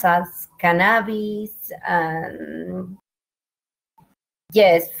plants as cannabis. And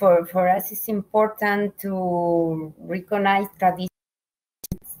yes, for us it's important to recognize traditional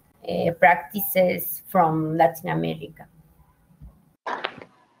practices from Latin America.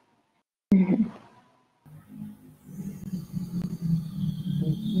 Mm-hmm.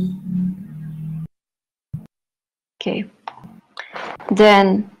 Okay.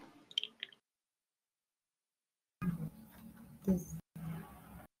 Then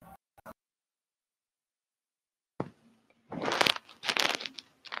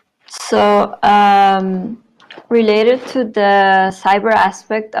so related to the cyber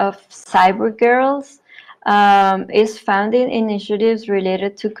aspect of Cyber Girls is founding initiatives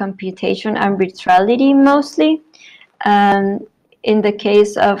related to computation and virtuality mostly. In the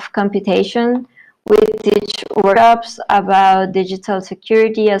case of computation, we teach workshops about digital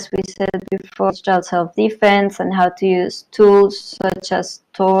security, as we said before, digital self-defense, and how to use tools such as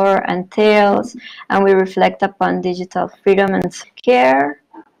Tor and Tails, and we reflect upon digital freedom and care.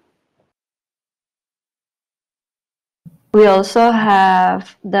 We also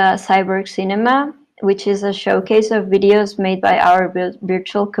have the Cyber Cinema, which is a showcase of videos made by our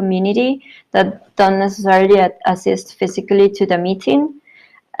virtual community that don't necessarily assist physically to the meeting.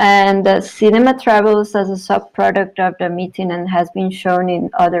 And the cinema travels as a sub-product of the meeting and has been shown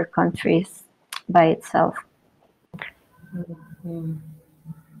in other countries by itself. Mm-hmm.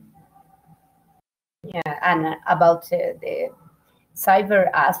 Yeah, and about the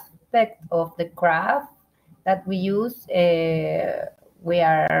cyber aspect of the craft that we use, we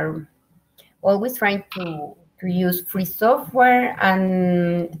are always trying to use free software,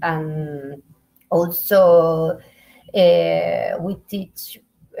 and also we teach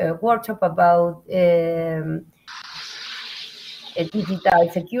a workshop about digital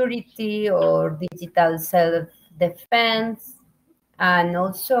security or digital self-defense, and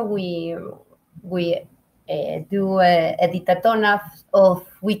also we do a editathon of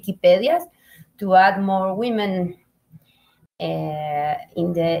Wikipedias to add more women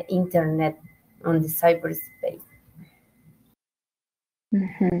in the internet, on the cyberspace.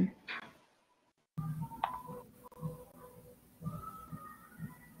 Mm-hmm.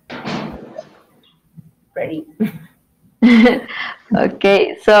 Ready?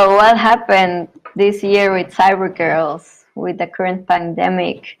 Okay, so what happened this year with Cyber Girls with the current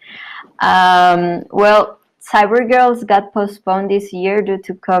pandemic? Well, Cyber Girls got postponed this year due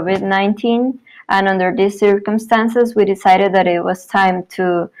to COVID-19, and under these circumstances, we decided that it was time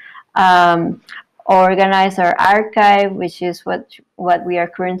to organize our archive, which is what we are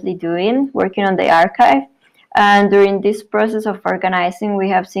currently doing, working on the archive. And during this process of organizing, we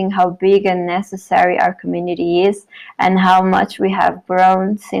have seen how big and necessary our community is, and how much we have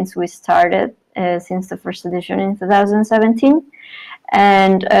grown since we started, since the first edition in 2017.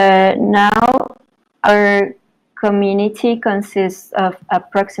 And now our community consists of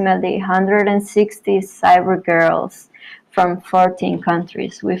approximately 160 cyber girls from 14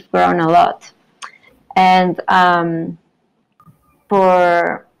 countries. We've grown a lot. And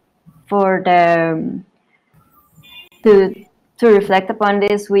for the to reflect upon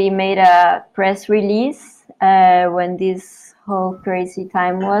this, we made a press release when this whole crazy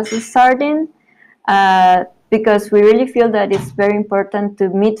time was starting, because we really feel that it's very important to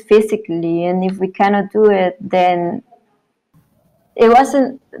meet physically, and if we cannot do it, then it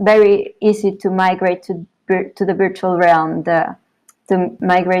wasn't very easy to migrate to the virtual realm,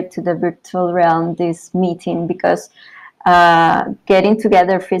 this meeting, because getting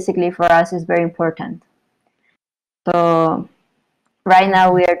together physically for us is very important. So right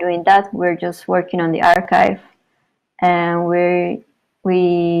now we are doing that. We're just working on the archive, and we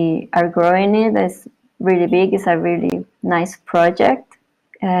are growing it. It's really big. It's a really nice project.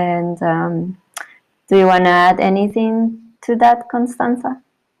 And do you want to add anything to that, Constanza?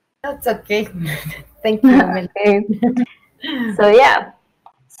 That's okay. Thank you. Okay. So yeah,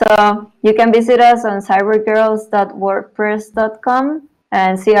 so you can visit us on cybergirls.wordpress.com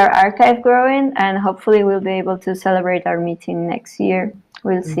and see our archive growing, and hopefully we'll be able to celebrate our meeting next year.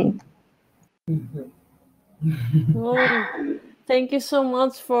 We'll see. Well, thank you so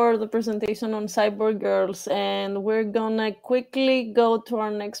much for the presentation on Cyber Girls, and we're gonna quickly go to our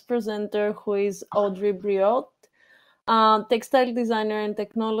next presenter, who is Audrey Briot. Textile designer and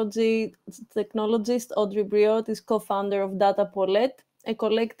technologist Audrey Briot is co-founder of Data Paulette, a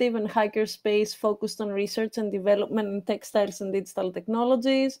collective and hackerspace focused on research and development in textiles and digital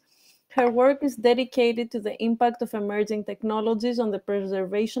technologies. Her work is dedicated to the impact of emerging technologies on the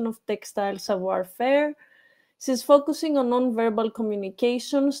preservation of textile savoir-faire. She's focusing on non-verbal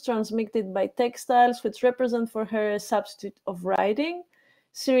communications transmitted by textiles, which represent for her a substitute of writing.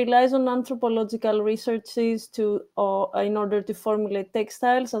 She relies on anthropological researches in order to formulate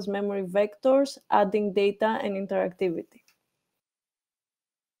textiles as memory vectors, adding data and interactivity.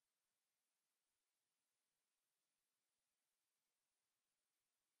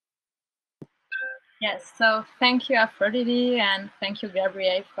 Yes, so thank you, Aphrodite, and thank you,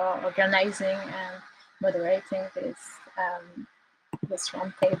 Gabrielle, for organizing and moderating this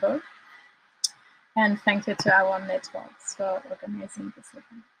roundtable. And thank you to our networks for organizing this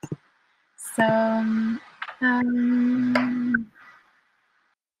event. So,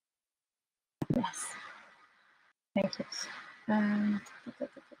 yes, thank you.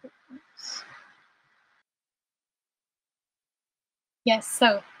 Yes,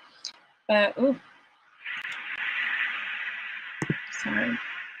 so, sorry.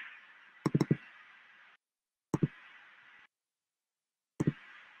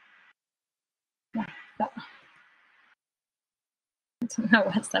 Yeah, I don't know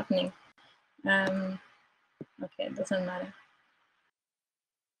what's happening. Okay, it doesn't matter.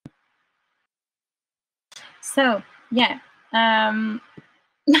 So, yeah.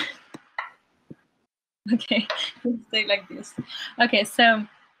 Okay, let's stay like this. Okay, so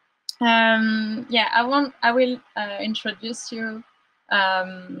yeah, I will introduce you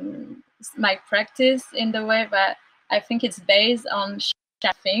my practice in the way that I think it's based on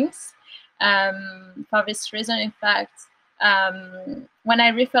things. For this reason, in fact, when I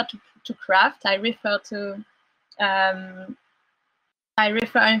refer to craft, I refer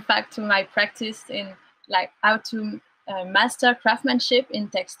in fact to my practice in like how to master craftsmanship in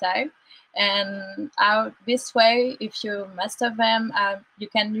textile, and how this way, if you master them, you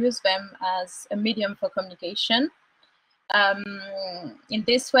can use them as a medium for communication. In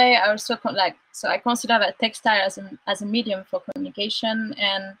this way, I also I consider that textile as a medium for communication,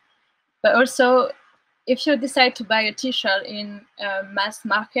 but also if you decide to buy a t-shirt in mass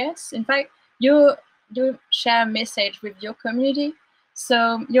markets, in fact, you share a message with your community,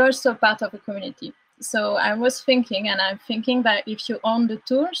 so you're also part of a community. So I was thinking, and I'm thinking that if you own the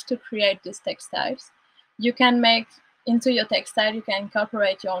tools to create these textiles, you can make into your textile, you can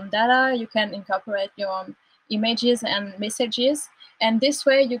incorporate your own data, you can incorporate your own images and messages, and this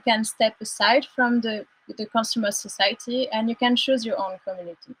way you can step aside from the consumer society and you can choose your own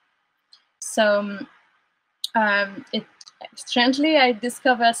community. So strangely, I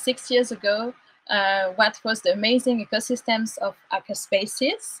discovered 6 years ago what was the amazing ecosystems of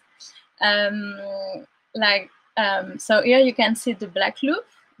hackerspaces. So here you can see the Black Loop,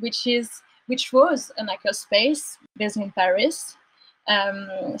 which was an hackerspace based in Paris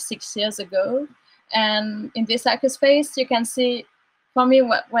 6 years ago. And in this hackerspace, you can see, for me,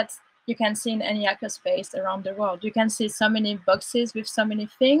 what you can see in any hackerspace around the world. You can see so many boxes with so many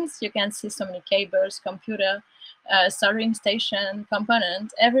things. You can see so many cables, computer, soldering station,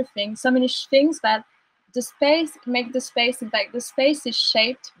 components, everything. So many things that the space make the space. In fact, the space is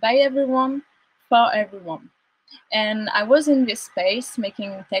shaped by everyone for everyone. And I was in this space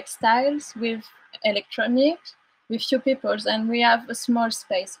making textiles with electronics, with few people, and we have a small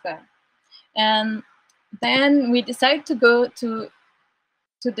space there. And then we decided to go to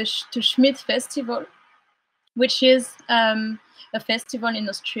Schmidt Festival, which is a festival in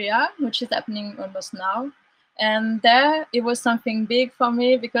Austria, which is happening almost now. And there it was something big for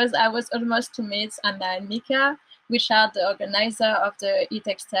me because I was almost to meet Anna and Mika, which are the organizer of the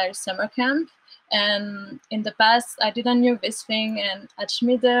e-textile summer camp. And in the past, I didn't know this thing. And at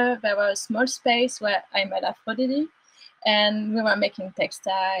Schmidt, there was a small space where I met Aphrodite, and we were making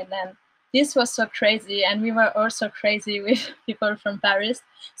textile. And this was so crazy, and we were also crazy with people from Paris.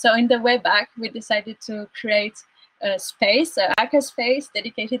 So in the way back, we decided to create a space, a hacker space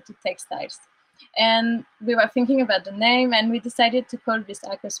dedicated to textiles. And we were thinking about the name, and we decided to call this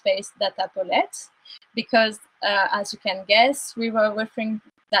hacker space Data Paulette, because as you can guess, we were referring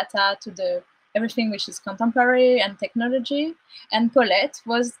data to the everything which is contemporary and technology. And Paulette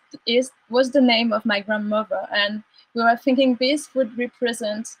was the name of my grandmother, and we were thinking this would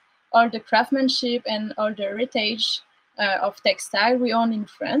represent all the craftsmanship and all the heritage of textile we own in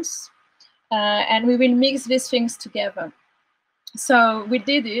France, and we will mix these things together. So we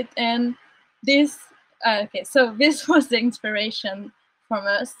did it, and this okay. So this was the inspiration from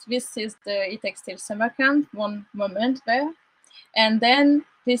us. This is the e-textile summer camp, one moment there, and then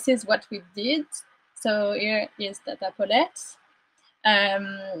this is what we did. So here is Data Paulette,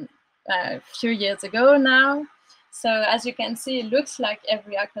 a few years ago now. So as you can see, it looks like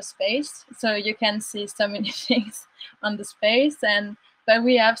every hacker space. So you can see so many things on the space, but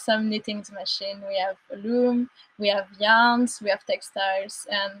we have some knitting machine, we have a loom, we have yarns, we have textiles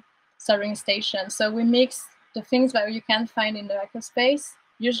and sewing stations. So we mix the things that you can find in the hacker space,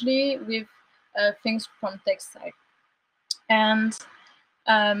 usually with things from textile. And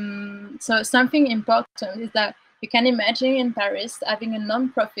so something important is that you can imagine in Paris having a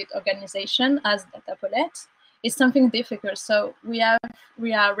non-profit organization as Data Paulette is something difficult. So we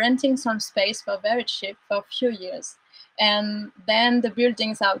are renting some space for very cheap for a few years, and then the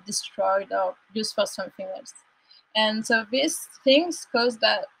buildings are destroyed or used for something else. And so these things cause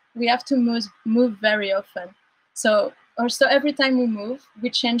that we have to move very often. So also every time we move, we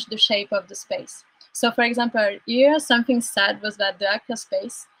change the shape of the space. So for example, here something sad was that the hacker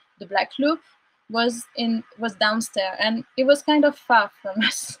space, the black loop, was downstairs, and it was kind of far from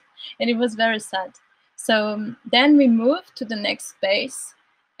us, and it was very sad. So then we moved to the next space,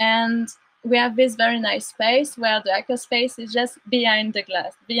 and we have this very nice space where the hacker space is just behind the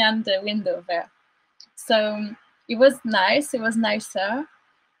glass, behind the window there. So it was nice, it was nicer.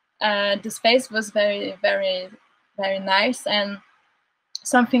 The space was very, very, very nice. And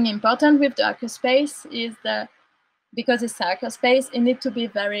something important with the hacker space is that because it's a hacker space, it needs to be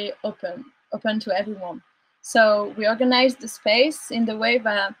very open to everyone. So we organize the space in the way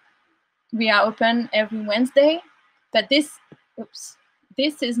that we are open every Wednesday, but this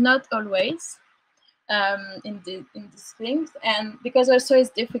is not always in these things, and because also it's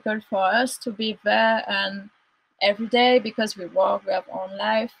difficult for us to be there every day because we work, we have our own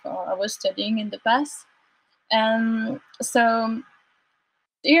life, or I was studying in the past, and so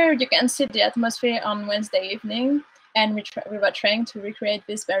here you can see the atmosphere on Wednesday evening, and we were trying to recreate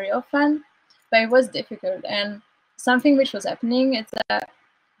this very often, but it was difficult. And something which was happening is that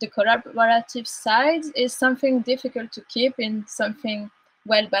the collaborative side is something difficult to keep in something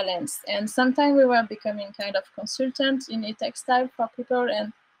well balanced. And sometimes we were becoming kind of consultant in e-textile for people,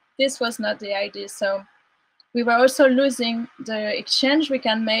 and this was not the idea. So we were also losing the exchange we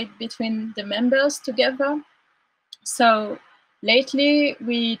can make between the members together. So lately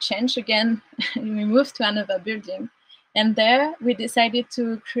we changed again, we moved to another building, and there we decided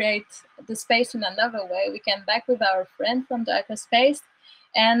to create the space in another way. We came back with our friend from the hacker space,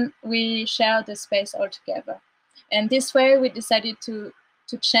 and we share the space all together. And this way we decided to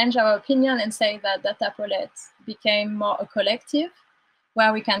change our opinion and say that Data Paulette became more a collective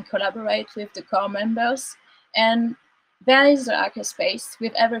where we can collaborate with the core members. And there is the hacker space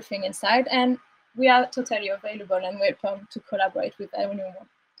with everything inside, and we are totally available and welcome to collaborate with anyone.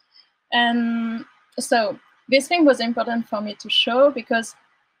 And so this thing was important for me to show because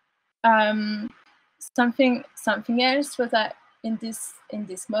something else was that in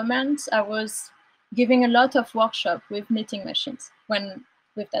this moment, I was giving a lot of workshop with knitting machines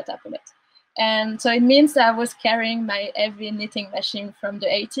with Data Paulette. And so it means that I was carrying my heavy knitting machine from the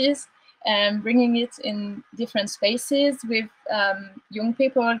 80s and bringing it in different spaces with young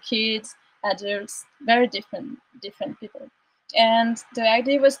people, kids, adults, very different people. And the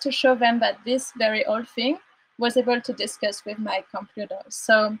idea was to show them that this very old thing was able to discuss with my computer.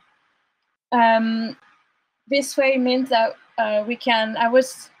 So this way means that I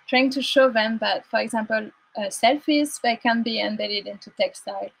was trying to show them that, for example, selfies, they can be embedded into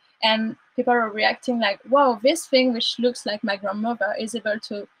textile. And people are reacting like, wow, this thing which looks like my grandmother is able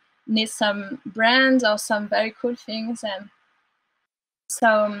to knit some brands or some very cool things. And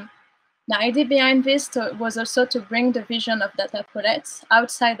so the idea behind this was also to bring the vision of Data Paulette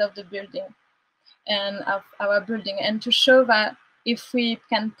outside of the building and of our building, and to show that if we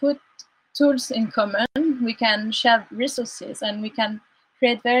can put tools in common, we can share resources and we can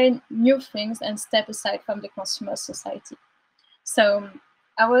create very new things and step aside from the consumer society. So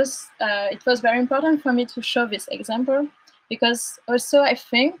it was very important for me to show this example, because also I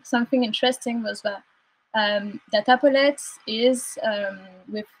think something interesting was that Datapolet is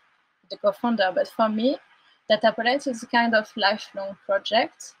with the co-founder, but for me, Datapolet is a kind of lifelong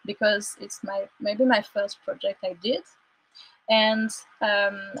project, because it's maybe my first project I did. And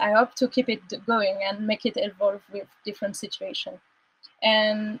I hope to keep it going and make it evolve with different situations.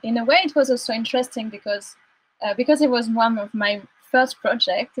 And in a way, it was also interesting because it was one of my first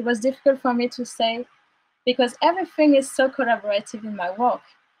projects. It was difficult for me to say, because everything is so collaborative in my work.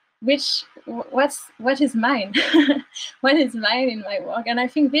 What is mine? What is mine in my work? And I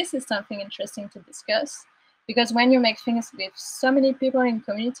think this is something interesting to discuss, because when you make things with so many people in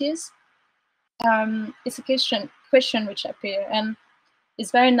communities, it's a question which appear, and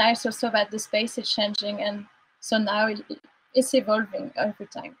it's very nice also that the space is changing, and so now it's evolving every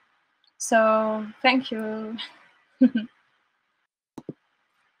time. So thank you.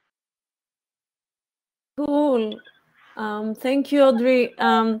 Cool. Thank you, Audrey.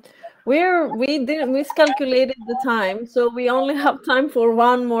 We miscalculated the time, so we only have time for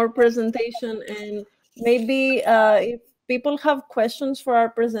one more presentation, and maybe if people have questions for our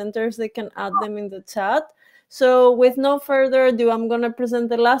presenters, they can add them in the chat. So with no further ado, I'm going to present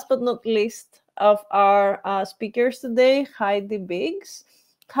the last but not least of our speakers today, Heidi Biggs.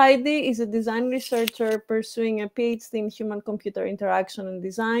 Heidi is a design researcher pursuing a PhD in human-computer interaction and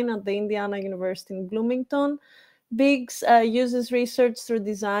design at the Indiana University in Bloomington. Biggs uses research through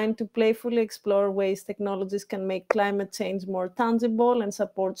design to playfully explore ways technologies can make climate change more tangible and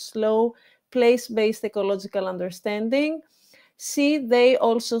support slow, place-based ecological understanding. They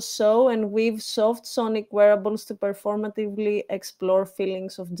also sew and weave soft sonic wearables to performatively explore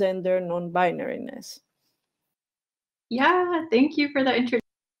feelings of gender non-binariness. Yeah, thank you for the introduction.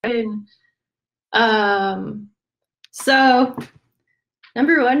 So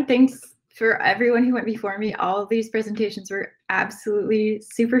number one, thanks for everyone who went before me. All of these presentations were absolutely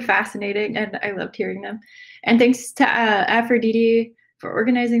super fascinating, and I loved hearing them. And thanks to Aphrodite for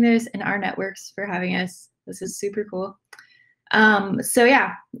organizing this, and our networks for having us. This is super cool. So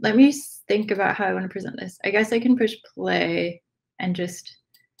yeah, let me think about how I want to present this. I guess I can push play and just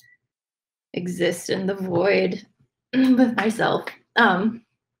exist in the void with myself.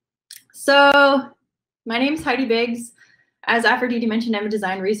 So my name is Heidi Biggs. As Aphrodite mentioned, I'm a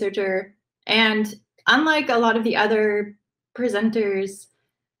design researcher. And unlike a lot of the other presenters,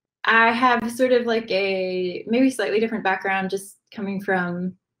 I have sort of like a maybe slightly different background, just coming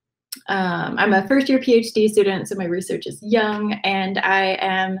from, I'm a first year PhD student, so my research is young, and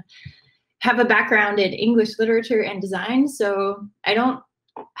I have a background in English literature and design. So I don't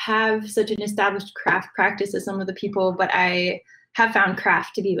have such an established craft practice as some of the people, but I have found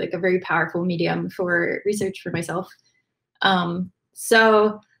craft to be like a very powerful medium for research for myself.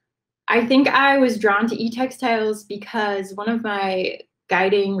 So I think I was drawn to e-textiles because one of my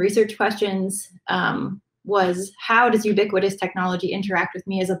guiding research questions was, how does ubiquitous technology interact with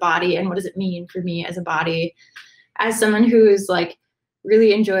me as a body, and what does it mean for me as a body? As someone who's like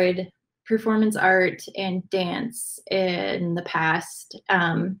really enjoyed performance art and dance in the past,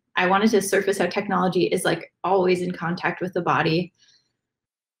 I wanted to surface how technology is like always in contact with the body.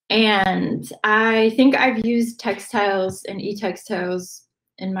 And I think I've used textiles and e-textiles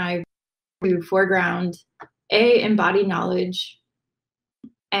in my foreground, embody knowledge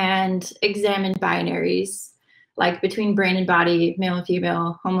and examine binaries, like between brain and body, male and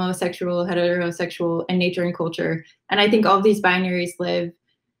female, homosexual, heterosexual, and nature and culture. And I think all of these binaries live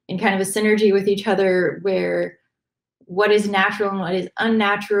in kind of a synergy with each other, where what is natural and what is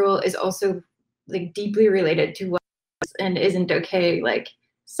unnatural is also like deeply related to what is and isn't okay, like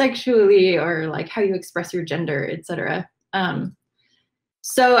sexually, or like how you express your gender, etc.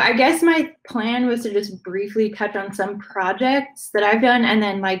 So I guess my plan was to just briefly touch on some projects that I've done, and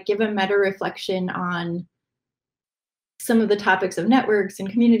then like give a meta reflection on some of the topics of networks and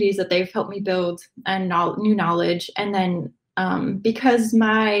communities that they've helped me build, and new knowledge. And then because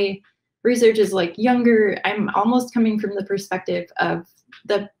my research is like younger, I'm almost coming from the perspective of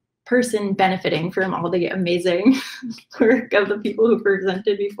the person benefiting from all the amazing work of the people who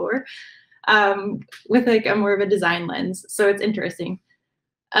presented before, with like a more of a design lens. So it's interesting.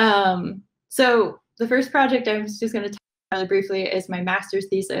 So the first project I was just going to talk about really briefly is my master's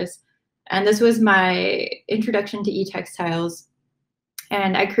thesis. And this was my introduction to e-textiles.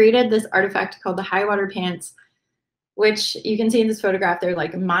 And I created this artifact called the high water pants, which you can see in this photograph. They're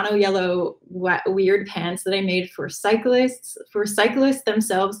like mono yellow, weird pants that I made for cyclists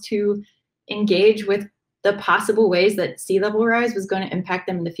themselves to engage with the possible ways that sea level rise was going to impact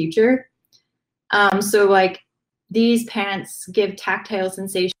them in the future. So like these pants give tactile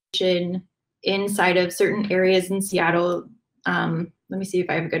sensation inside of certain areas in Seattle. Let me see if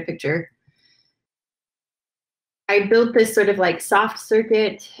I have a good picture. I built this sort of like soft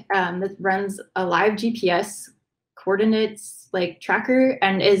circuit that runs a live GPS coordinates like tracker,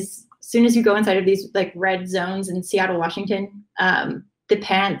 and as soon as you go inside of these like red zones in Seattle, Washington, the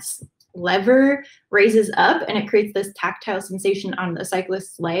pants lever raises up and it creates this tactile sensation on the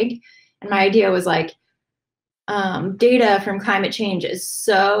cyclist's leg. And my idea was like, data from climate change is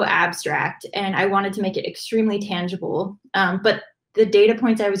so abstract and I wanted to make it extremely tangible. But the data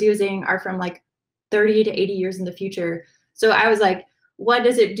points I was using are from like 30 to 80 years in the future. So I was like, what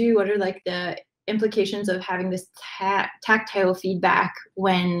does it do? What are like the implications of having this tactile feedback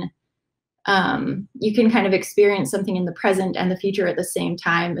when you can kind of experience something in the present and the future at the same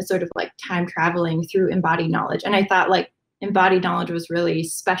time? It's sort of like time traveling through embodied knowledge. And I thought like embodied knowledge was really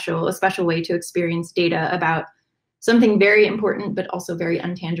special, a special way to experience data about something very important, but also very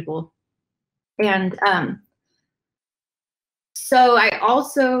untangible. And so I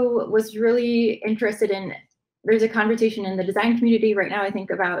also was really interested in, there's a conversation in the design community right now, I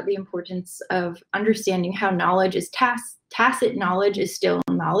think, about the importance of understanding how knowledge is tacit knowledge is still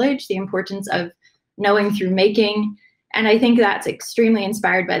knowledge, the importance of knowing through making. And I think that's extremely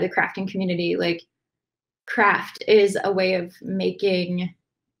inspired by the crafting community. Like craft is a way of making,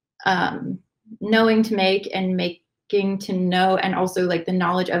 knowing to make and making to know, and also like the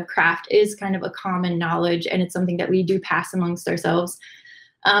knowledge of craft is kind of a common knowledge and it's something that we do pass amongst ourselves.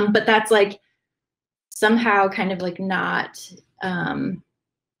 But that's like somehow kind of like not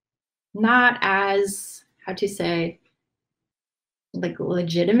as, how to say, like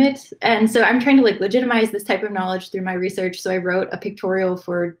legitimate. And so I'm trying to like legitimize this type of knowledge through my research. So I wrote a pictorial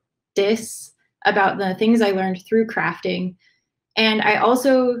for this about the things I learned through crafting. And I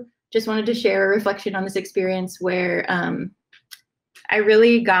also just wanted to share a reflection on this experience where I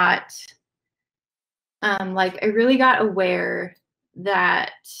really got aware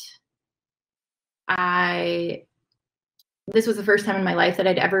that this was the first time in my life that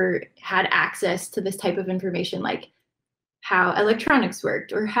I'd ever had access to this type of information, like how electronics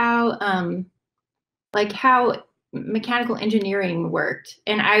worked or how mechanical engineering worked.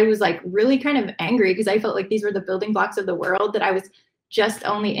 And I was like really kind of angry because I felt like these were the building blocks of the world that I was just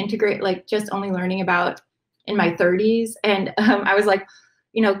only learning about in my 30s. And I was like,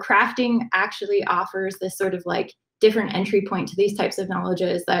 you know, crafting actually offers this sort of like different entry point to these types of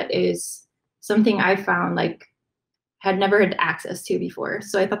knowledges that is something I found like had never had access to before.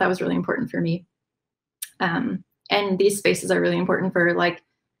 So I thought that was really important for me. And these spaces are really important for like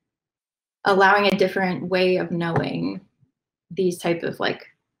allowing a different way of knowing these type of like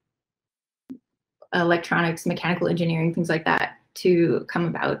electronics, mechanical engineering, things like that to come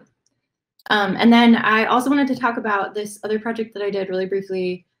about. And then I also wanted to talk about this other project that I did really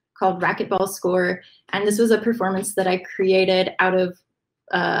briefly called Racquetball Score. And this was a performance that I created out of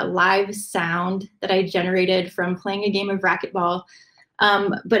live sound that I generated from playing a game of racquetball.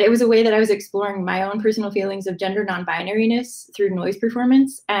 But it was a way that I was exploring my own personal feelings of gender non-binariness through noise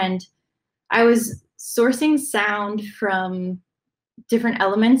performance. And I was sourcing sound from different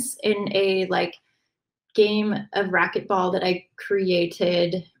elements in a like game of racquetball that I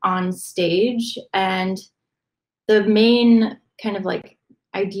created on stage. And the main kind of like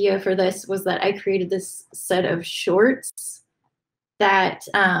idea for this was that I created this set of shorts that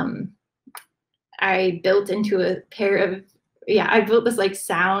I built into a pair of, I built this like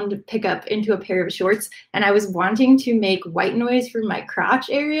sound pickup into a pair of shorts. And I was wanting to make white noise from my crotch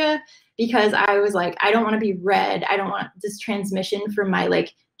area because I was like, I don't want to be read. I don't want this transmission from my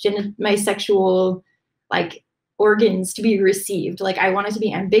like my sexual like organs to be received. Like I want it to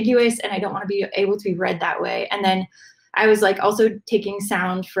be ambiguous and I don't want to be able to be read that way. And then I was like also taking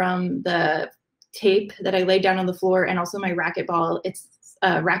sound from the tape that I laid down on the floor and also my racquetball,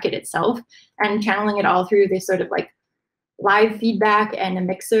 racket itself, and channeling it all through this sort of like live feedback and a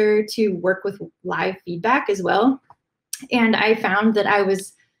mixer to work with live feedback as well. And I found that I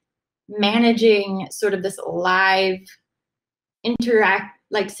was managing sort of this live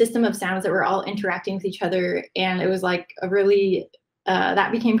system of sounds that were all interacting with each other. And it was like a really,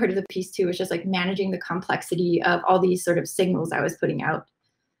 that became part of the piece too, was just like managing the complexity of all these sort of signals I was putting out.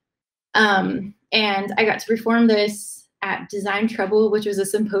 And I got to perform this at Design Trouble, which was a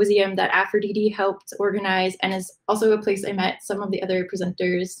symposium that Aphrodite helped organize and is also a place I met some of the other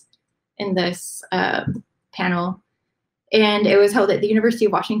presenters in this panel. And it was held at the University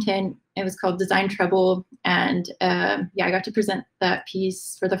of Washington. It was called Design Trouble. And I got to present that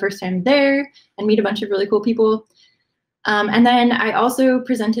piece for the first time there and meet a bunch of really cool people. And then I also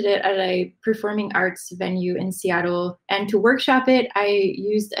presented it at a performing arts venue in Seattle. And to workshop it, I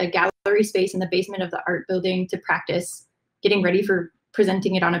used a gallery space in the basement of the art building to practice getting ready for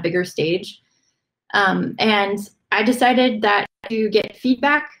presenting it on a bigger stage. And I decided that to get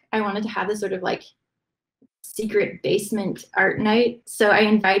feedback, I wanted to have this sort of like secret basement art night. So I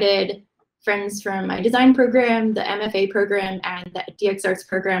invited friends from my design program, the MFA program, and the DX Arts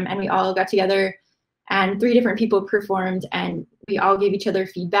program, and we all got together and 3 different people performed and we all gave each other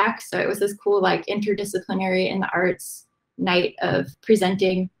feedback. So it was this cool like interdisciplinary in the arts night of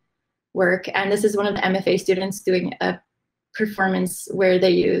presenting work. And this is one of the MFA students doing a performance where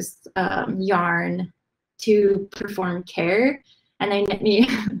they used yarn to perform care, and they knit me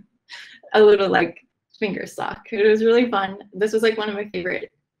a little like finger sock. It was really fun. This was like one of my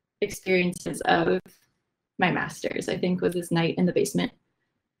favorite experiences of my master's, I think, was this night in the basement.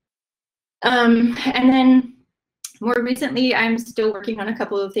 And then more recently, I'm still working on a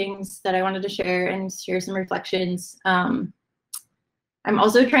couple of things that I wanted to share and share some reflections. I'm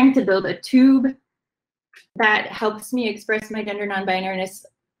also trying to build a tube that helps me express my gender non-binariness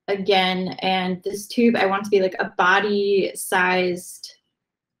again. And this tube, I want to be like a body-sized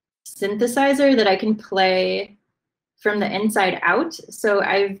synthesizer that I can play from the inside out. So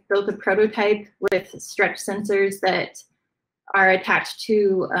I've built a prototype with stretch sensors that are attached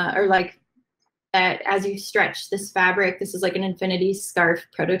to, or like that as you stretch this fabric, this is like an infinity scarf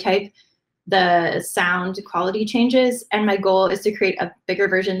prototype, the sound quality changes. And my goal is to create a bigger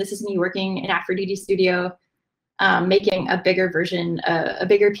version. This is me working in Aphrodite Studio, making a bigger version, a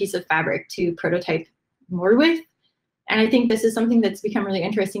bigger piece of fabric to prototype more with. And I think this is something that's become really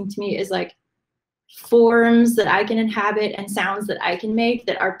interesting to me, is like forms that I can inhabit and sounds that I can make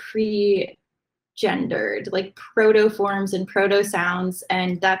that are pre-gendered, like proto forms and proto sounds.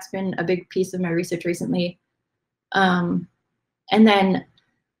 And that's been a big piece of my research recently. And then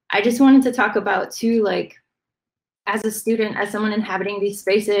I just wanted to talk about too, like as a student, as someone inhabiting these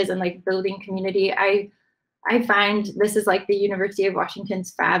spaces and like building community, I find this is like the University of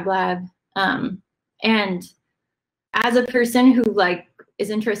Washington's Fab Lab. And as a person who like is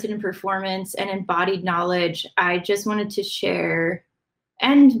interested in performance and embodied knowledge, I just wanted to share,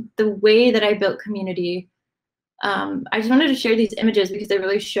 and the way that I built community, I just wanted to share these images because they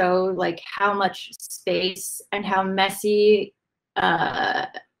really show like how much space and how messy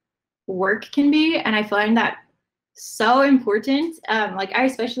work can be. And I find that so important. Like I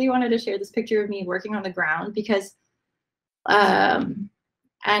especially wanted to share this picture of me working on the ground because, and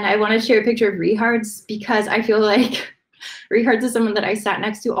I want to share a picture of Rehards because I feel like Rehards is someone that I sat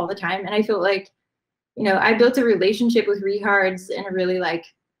next to all the time. And I feel like, you know, I built a relationship with Rehards in a really like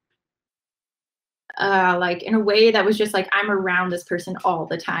in a way that was just like, I'm around this person all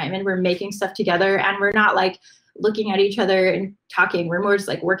the time and we're making stuff together and we're not like looking at each other and talking. We're more just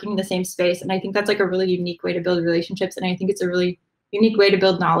like working in the same space. And I think that's like a really unique way to build relationships. And I think it's a really unique way to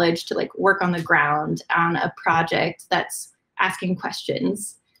build knowledge, to like work on the ground on a project that's asking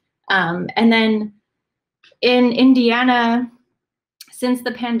questions. And then in Indiana, since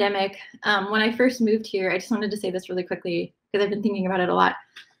the pandemic, when I first moved here, I just wanted to say this really quickly because I've been thinking about it a lot.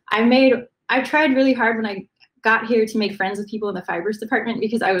 I tried really hard when I got here to make friends with people in the fibers department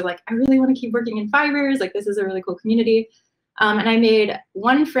because I was like, I really want to keep working in fibers. Like this is a really cool community. And I made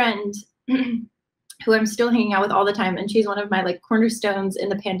one friend who I'm still hanging out with all the time. And she's one of my like cornerstones in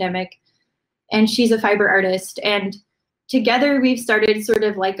the pandemic. And she's a fiber artist. And together we've started sort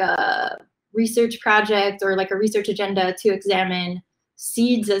of like a research project or like a research agenda to examine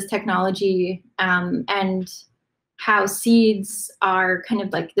seeds as technology, and how seeds are kind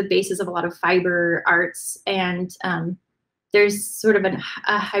of like the basis of a lot of fiber arts. And there's sort of a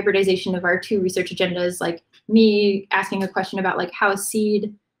hybridization of our two research agendas, like me asking a question about like how a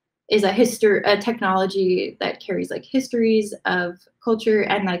seed is a technology that carries like histories of culture,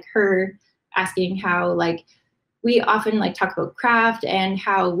 and like her asking how like we often like talk about craft and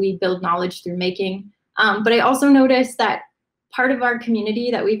how we build knowledge through making. But I also noticed that part of our community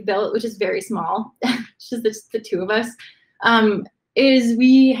that we've built, which is very small, it's just the two of us, is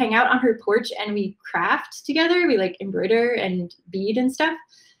we hang out on her porch and we craft together. We like embroider and bead and stuff.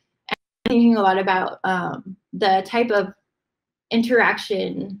 And I'm thinking a lot about the type of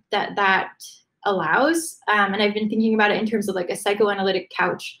interaction that allows. And I've been thinking about it in terms of like a psychoanalytic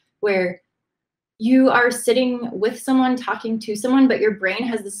couch where you are sitting with someone, talking to someone, but your brain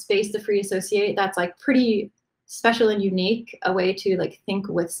has the space to free associate. That's like pretty special and unique, a way to like think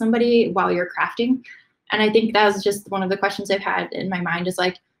with somebody while you're crafting. And I think that was just one of the questions I've had in my mind, is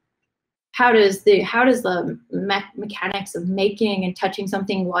like, how does the mechanics of making and touching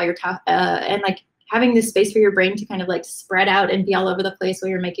something while you're and like having this space for your brain to kind of like spread out and be all over the place while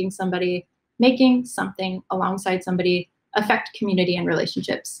you're making something alongside somebody affect community and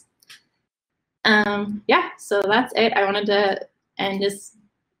relationships. Yeah, so that's it. I wanted to end as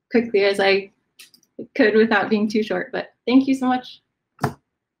quickly as I could without being too short, but thank you so much.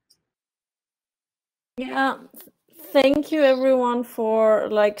 Yeah, thank you everyone for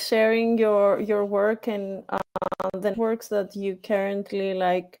like sharing your work and the works that you currently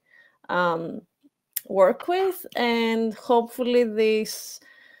like work with, and hopefully this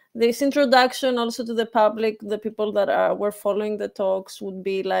introduction also to the public, the people that were following the talks, would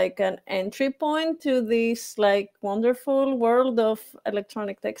be like an entry point to this like wonderful world of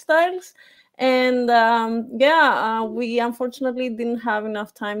electronic textiles. And we unfortunately didn't have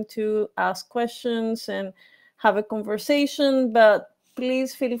enough time to ask questions and have a conversation, but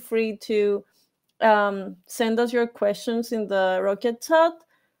please feel free to send us your questions in the Rocket chat,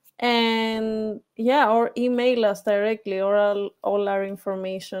 and or email us directly, or all our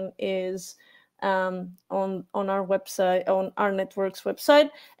information is on our website, on our network's website.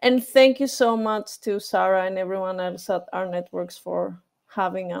 And thank you so much to Sarah and everyone else at our networks for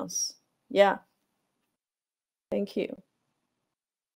having us. Thank you.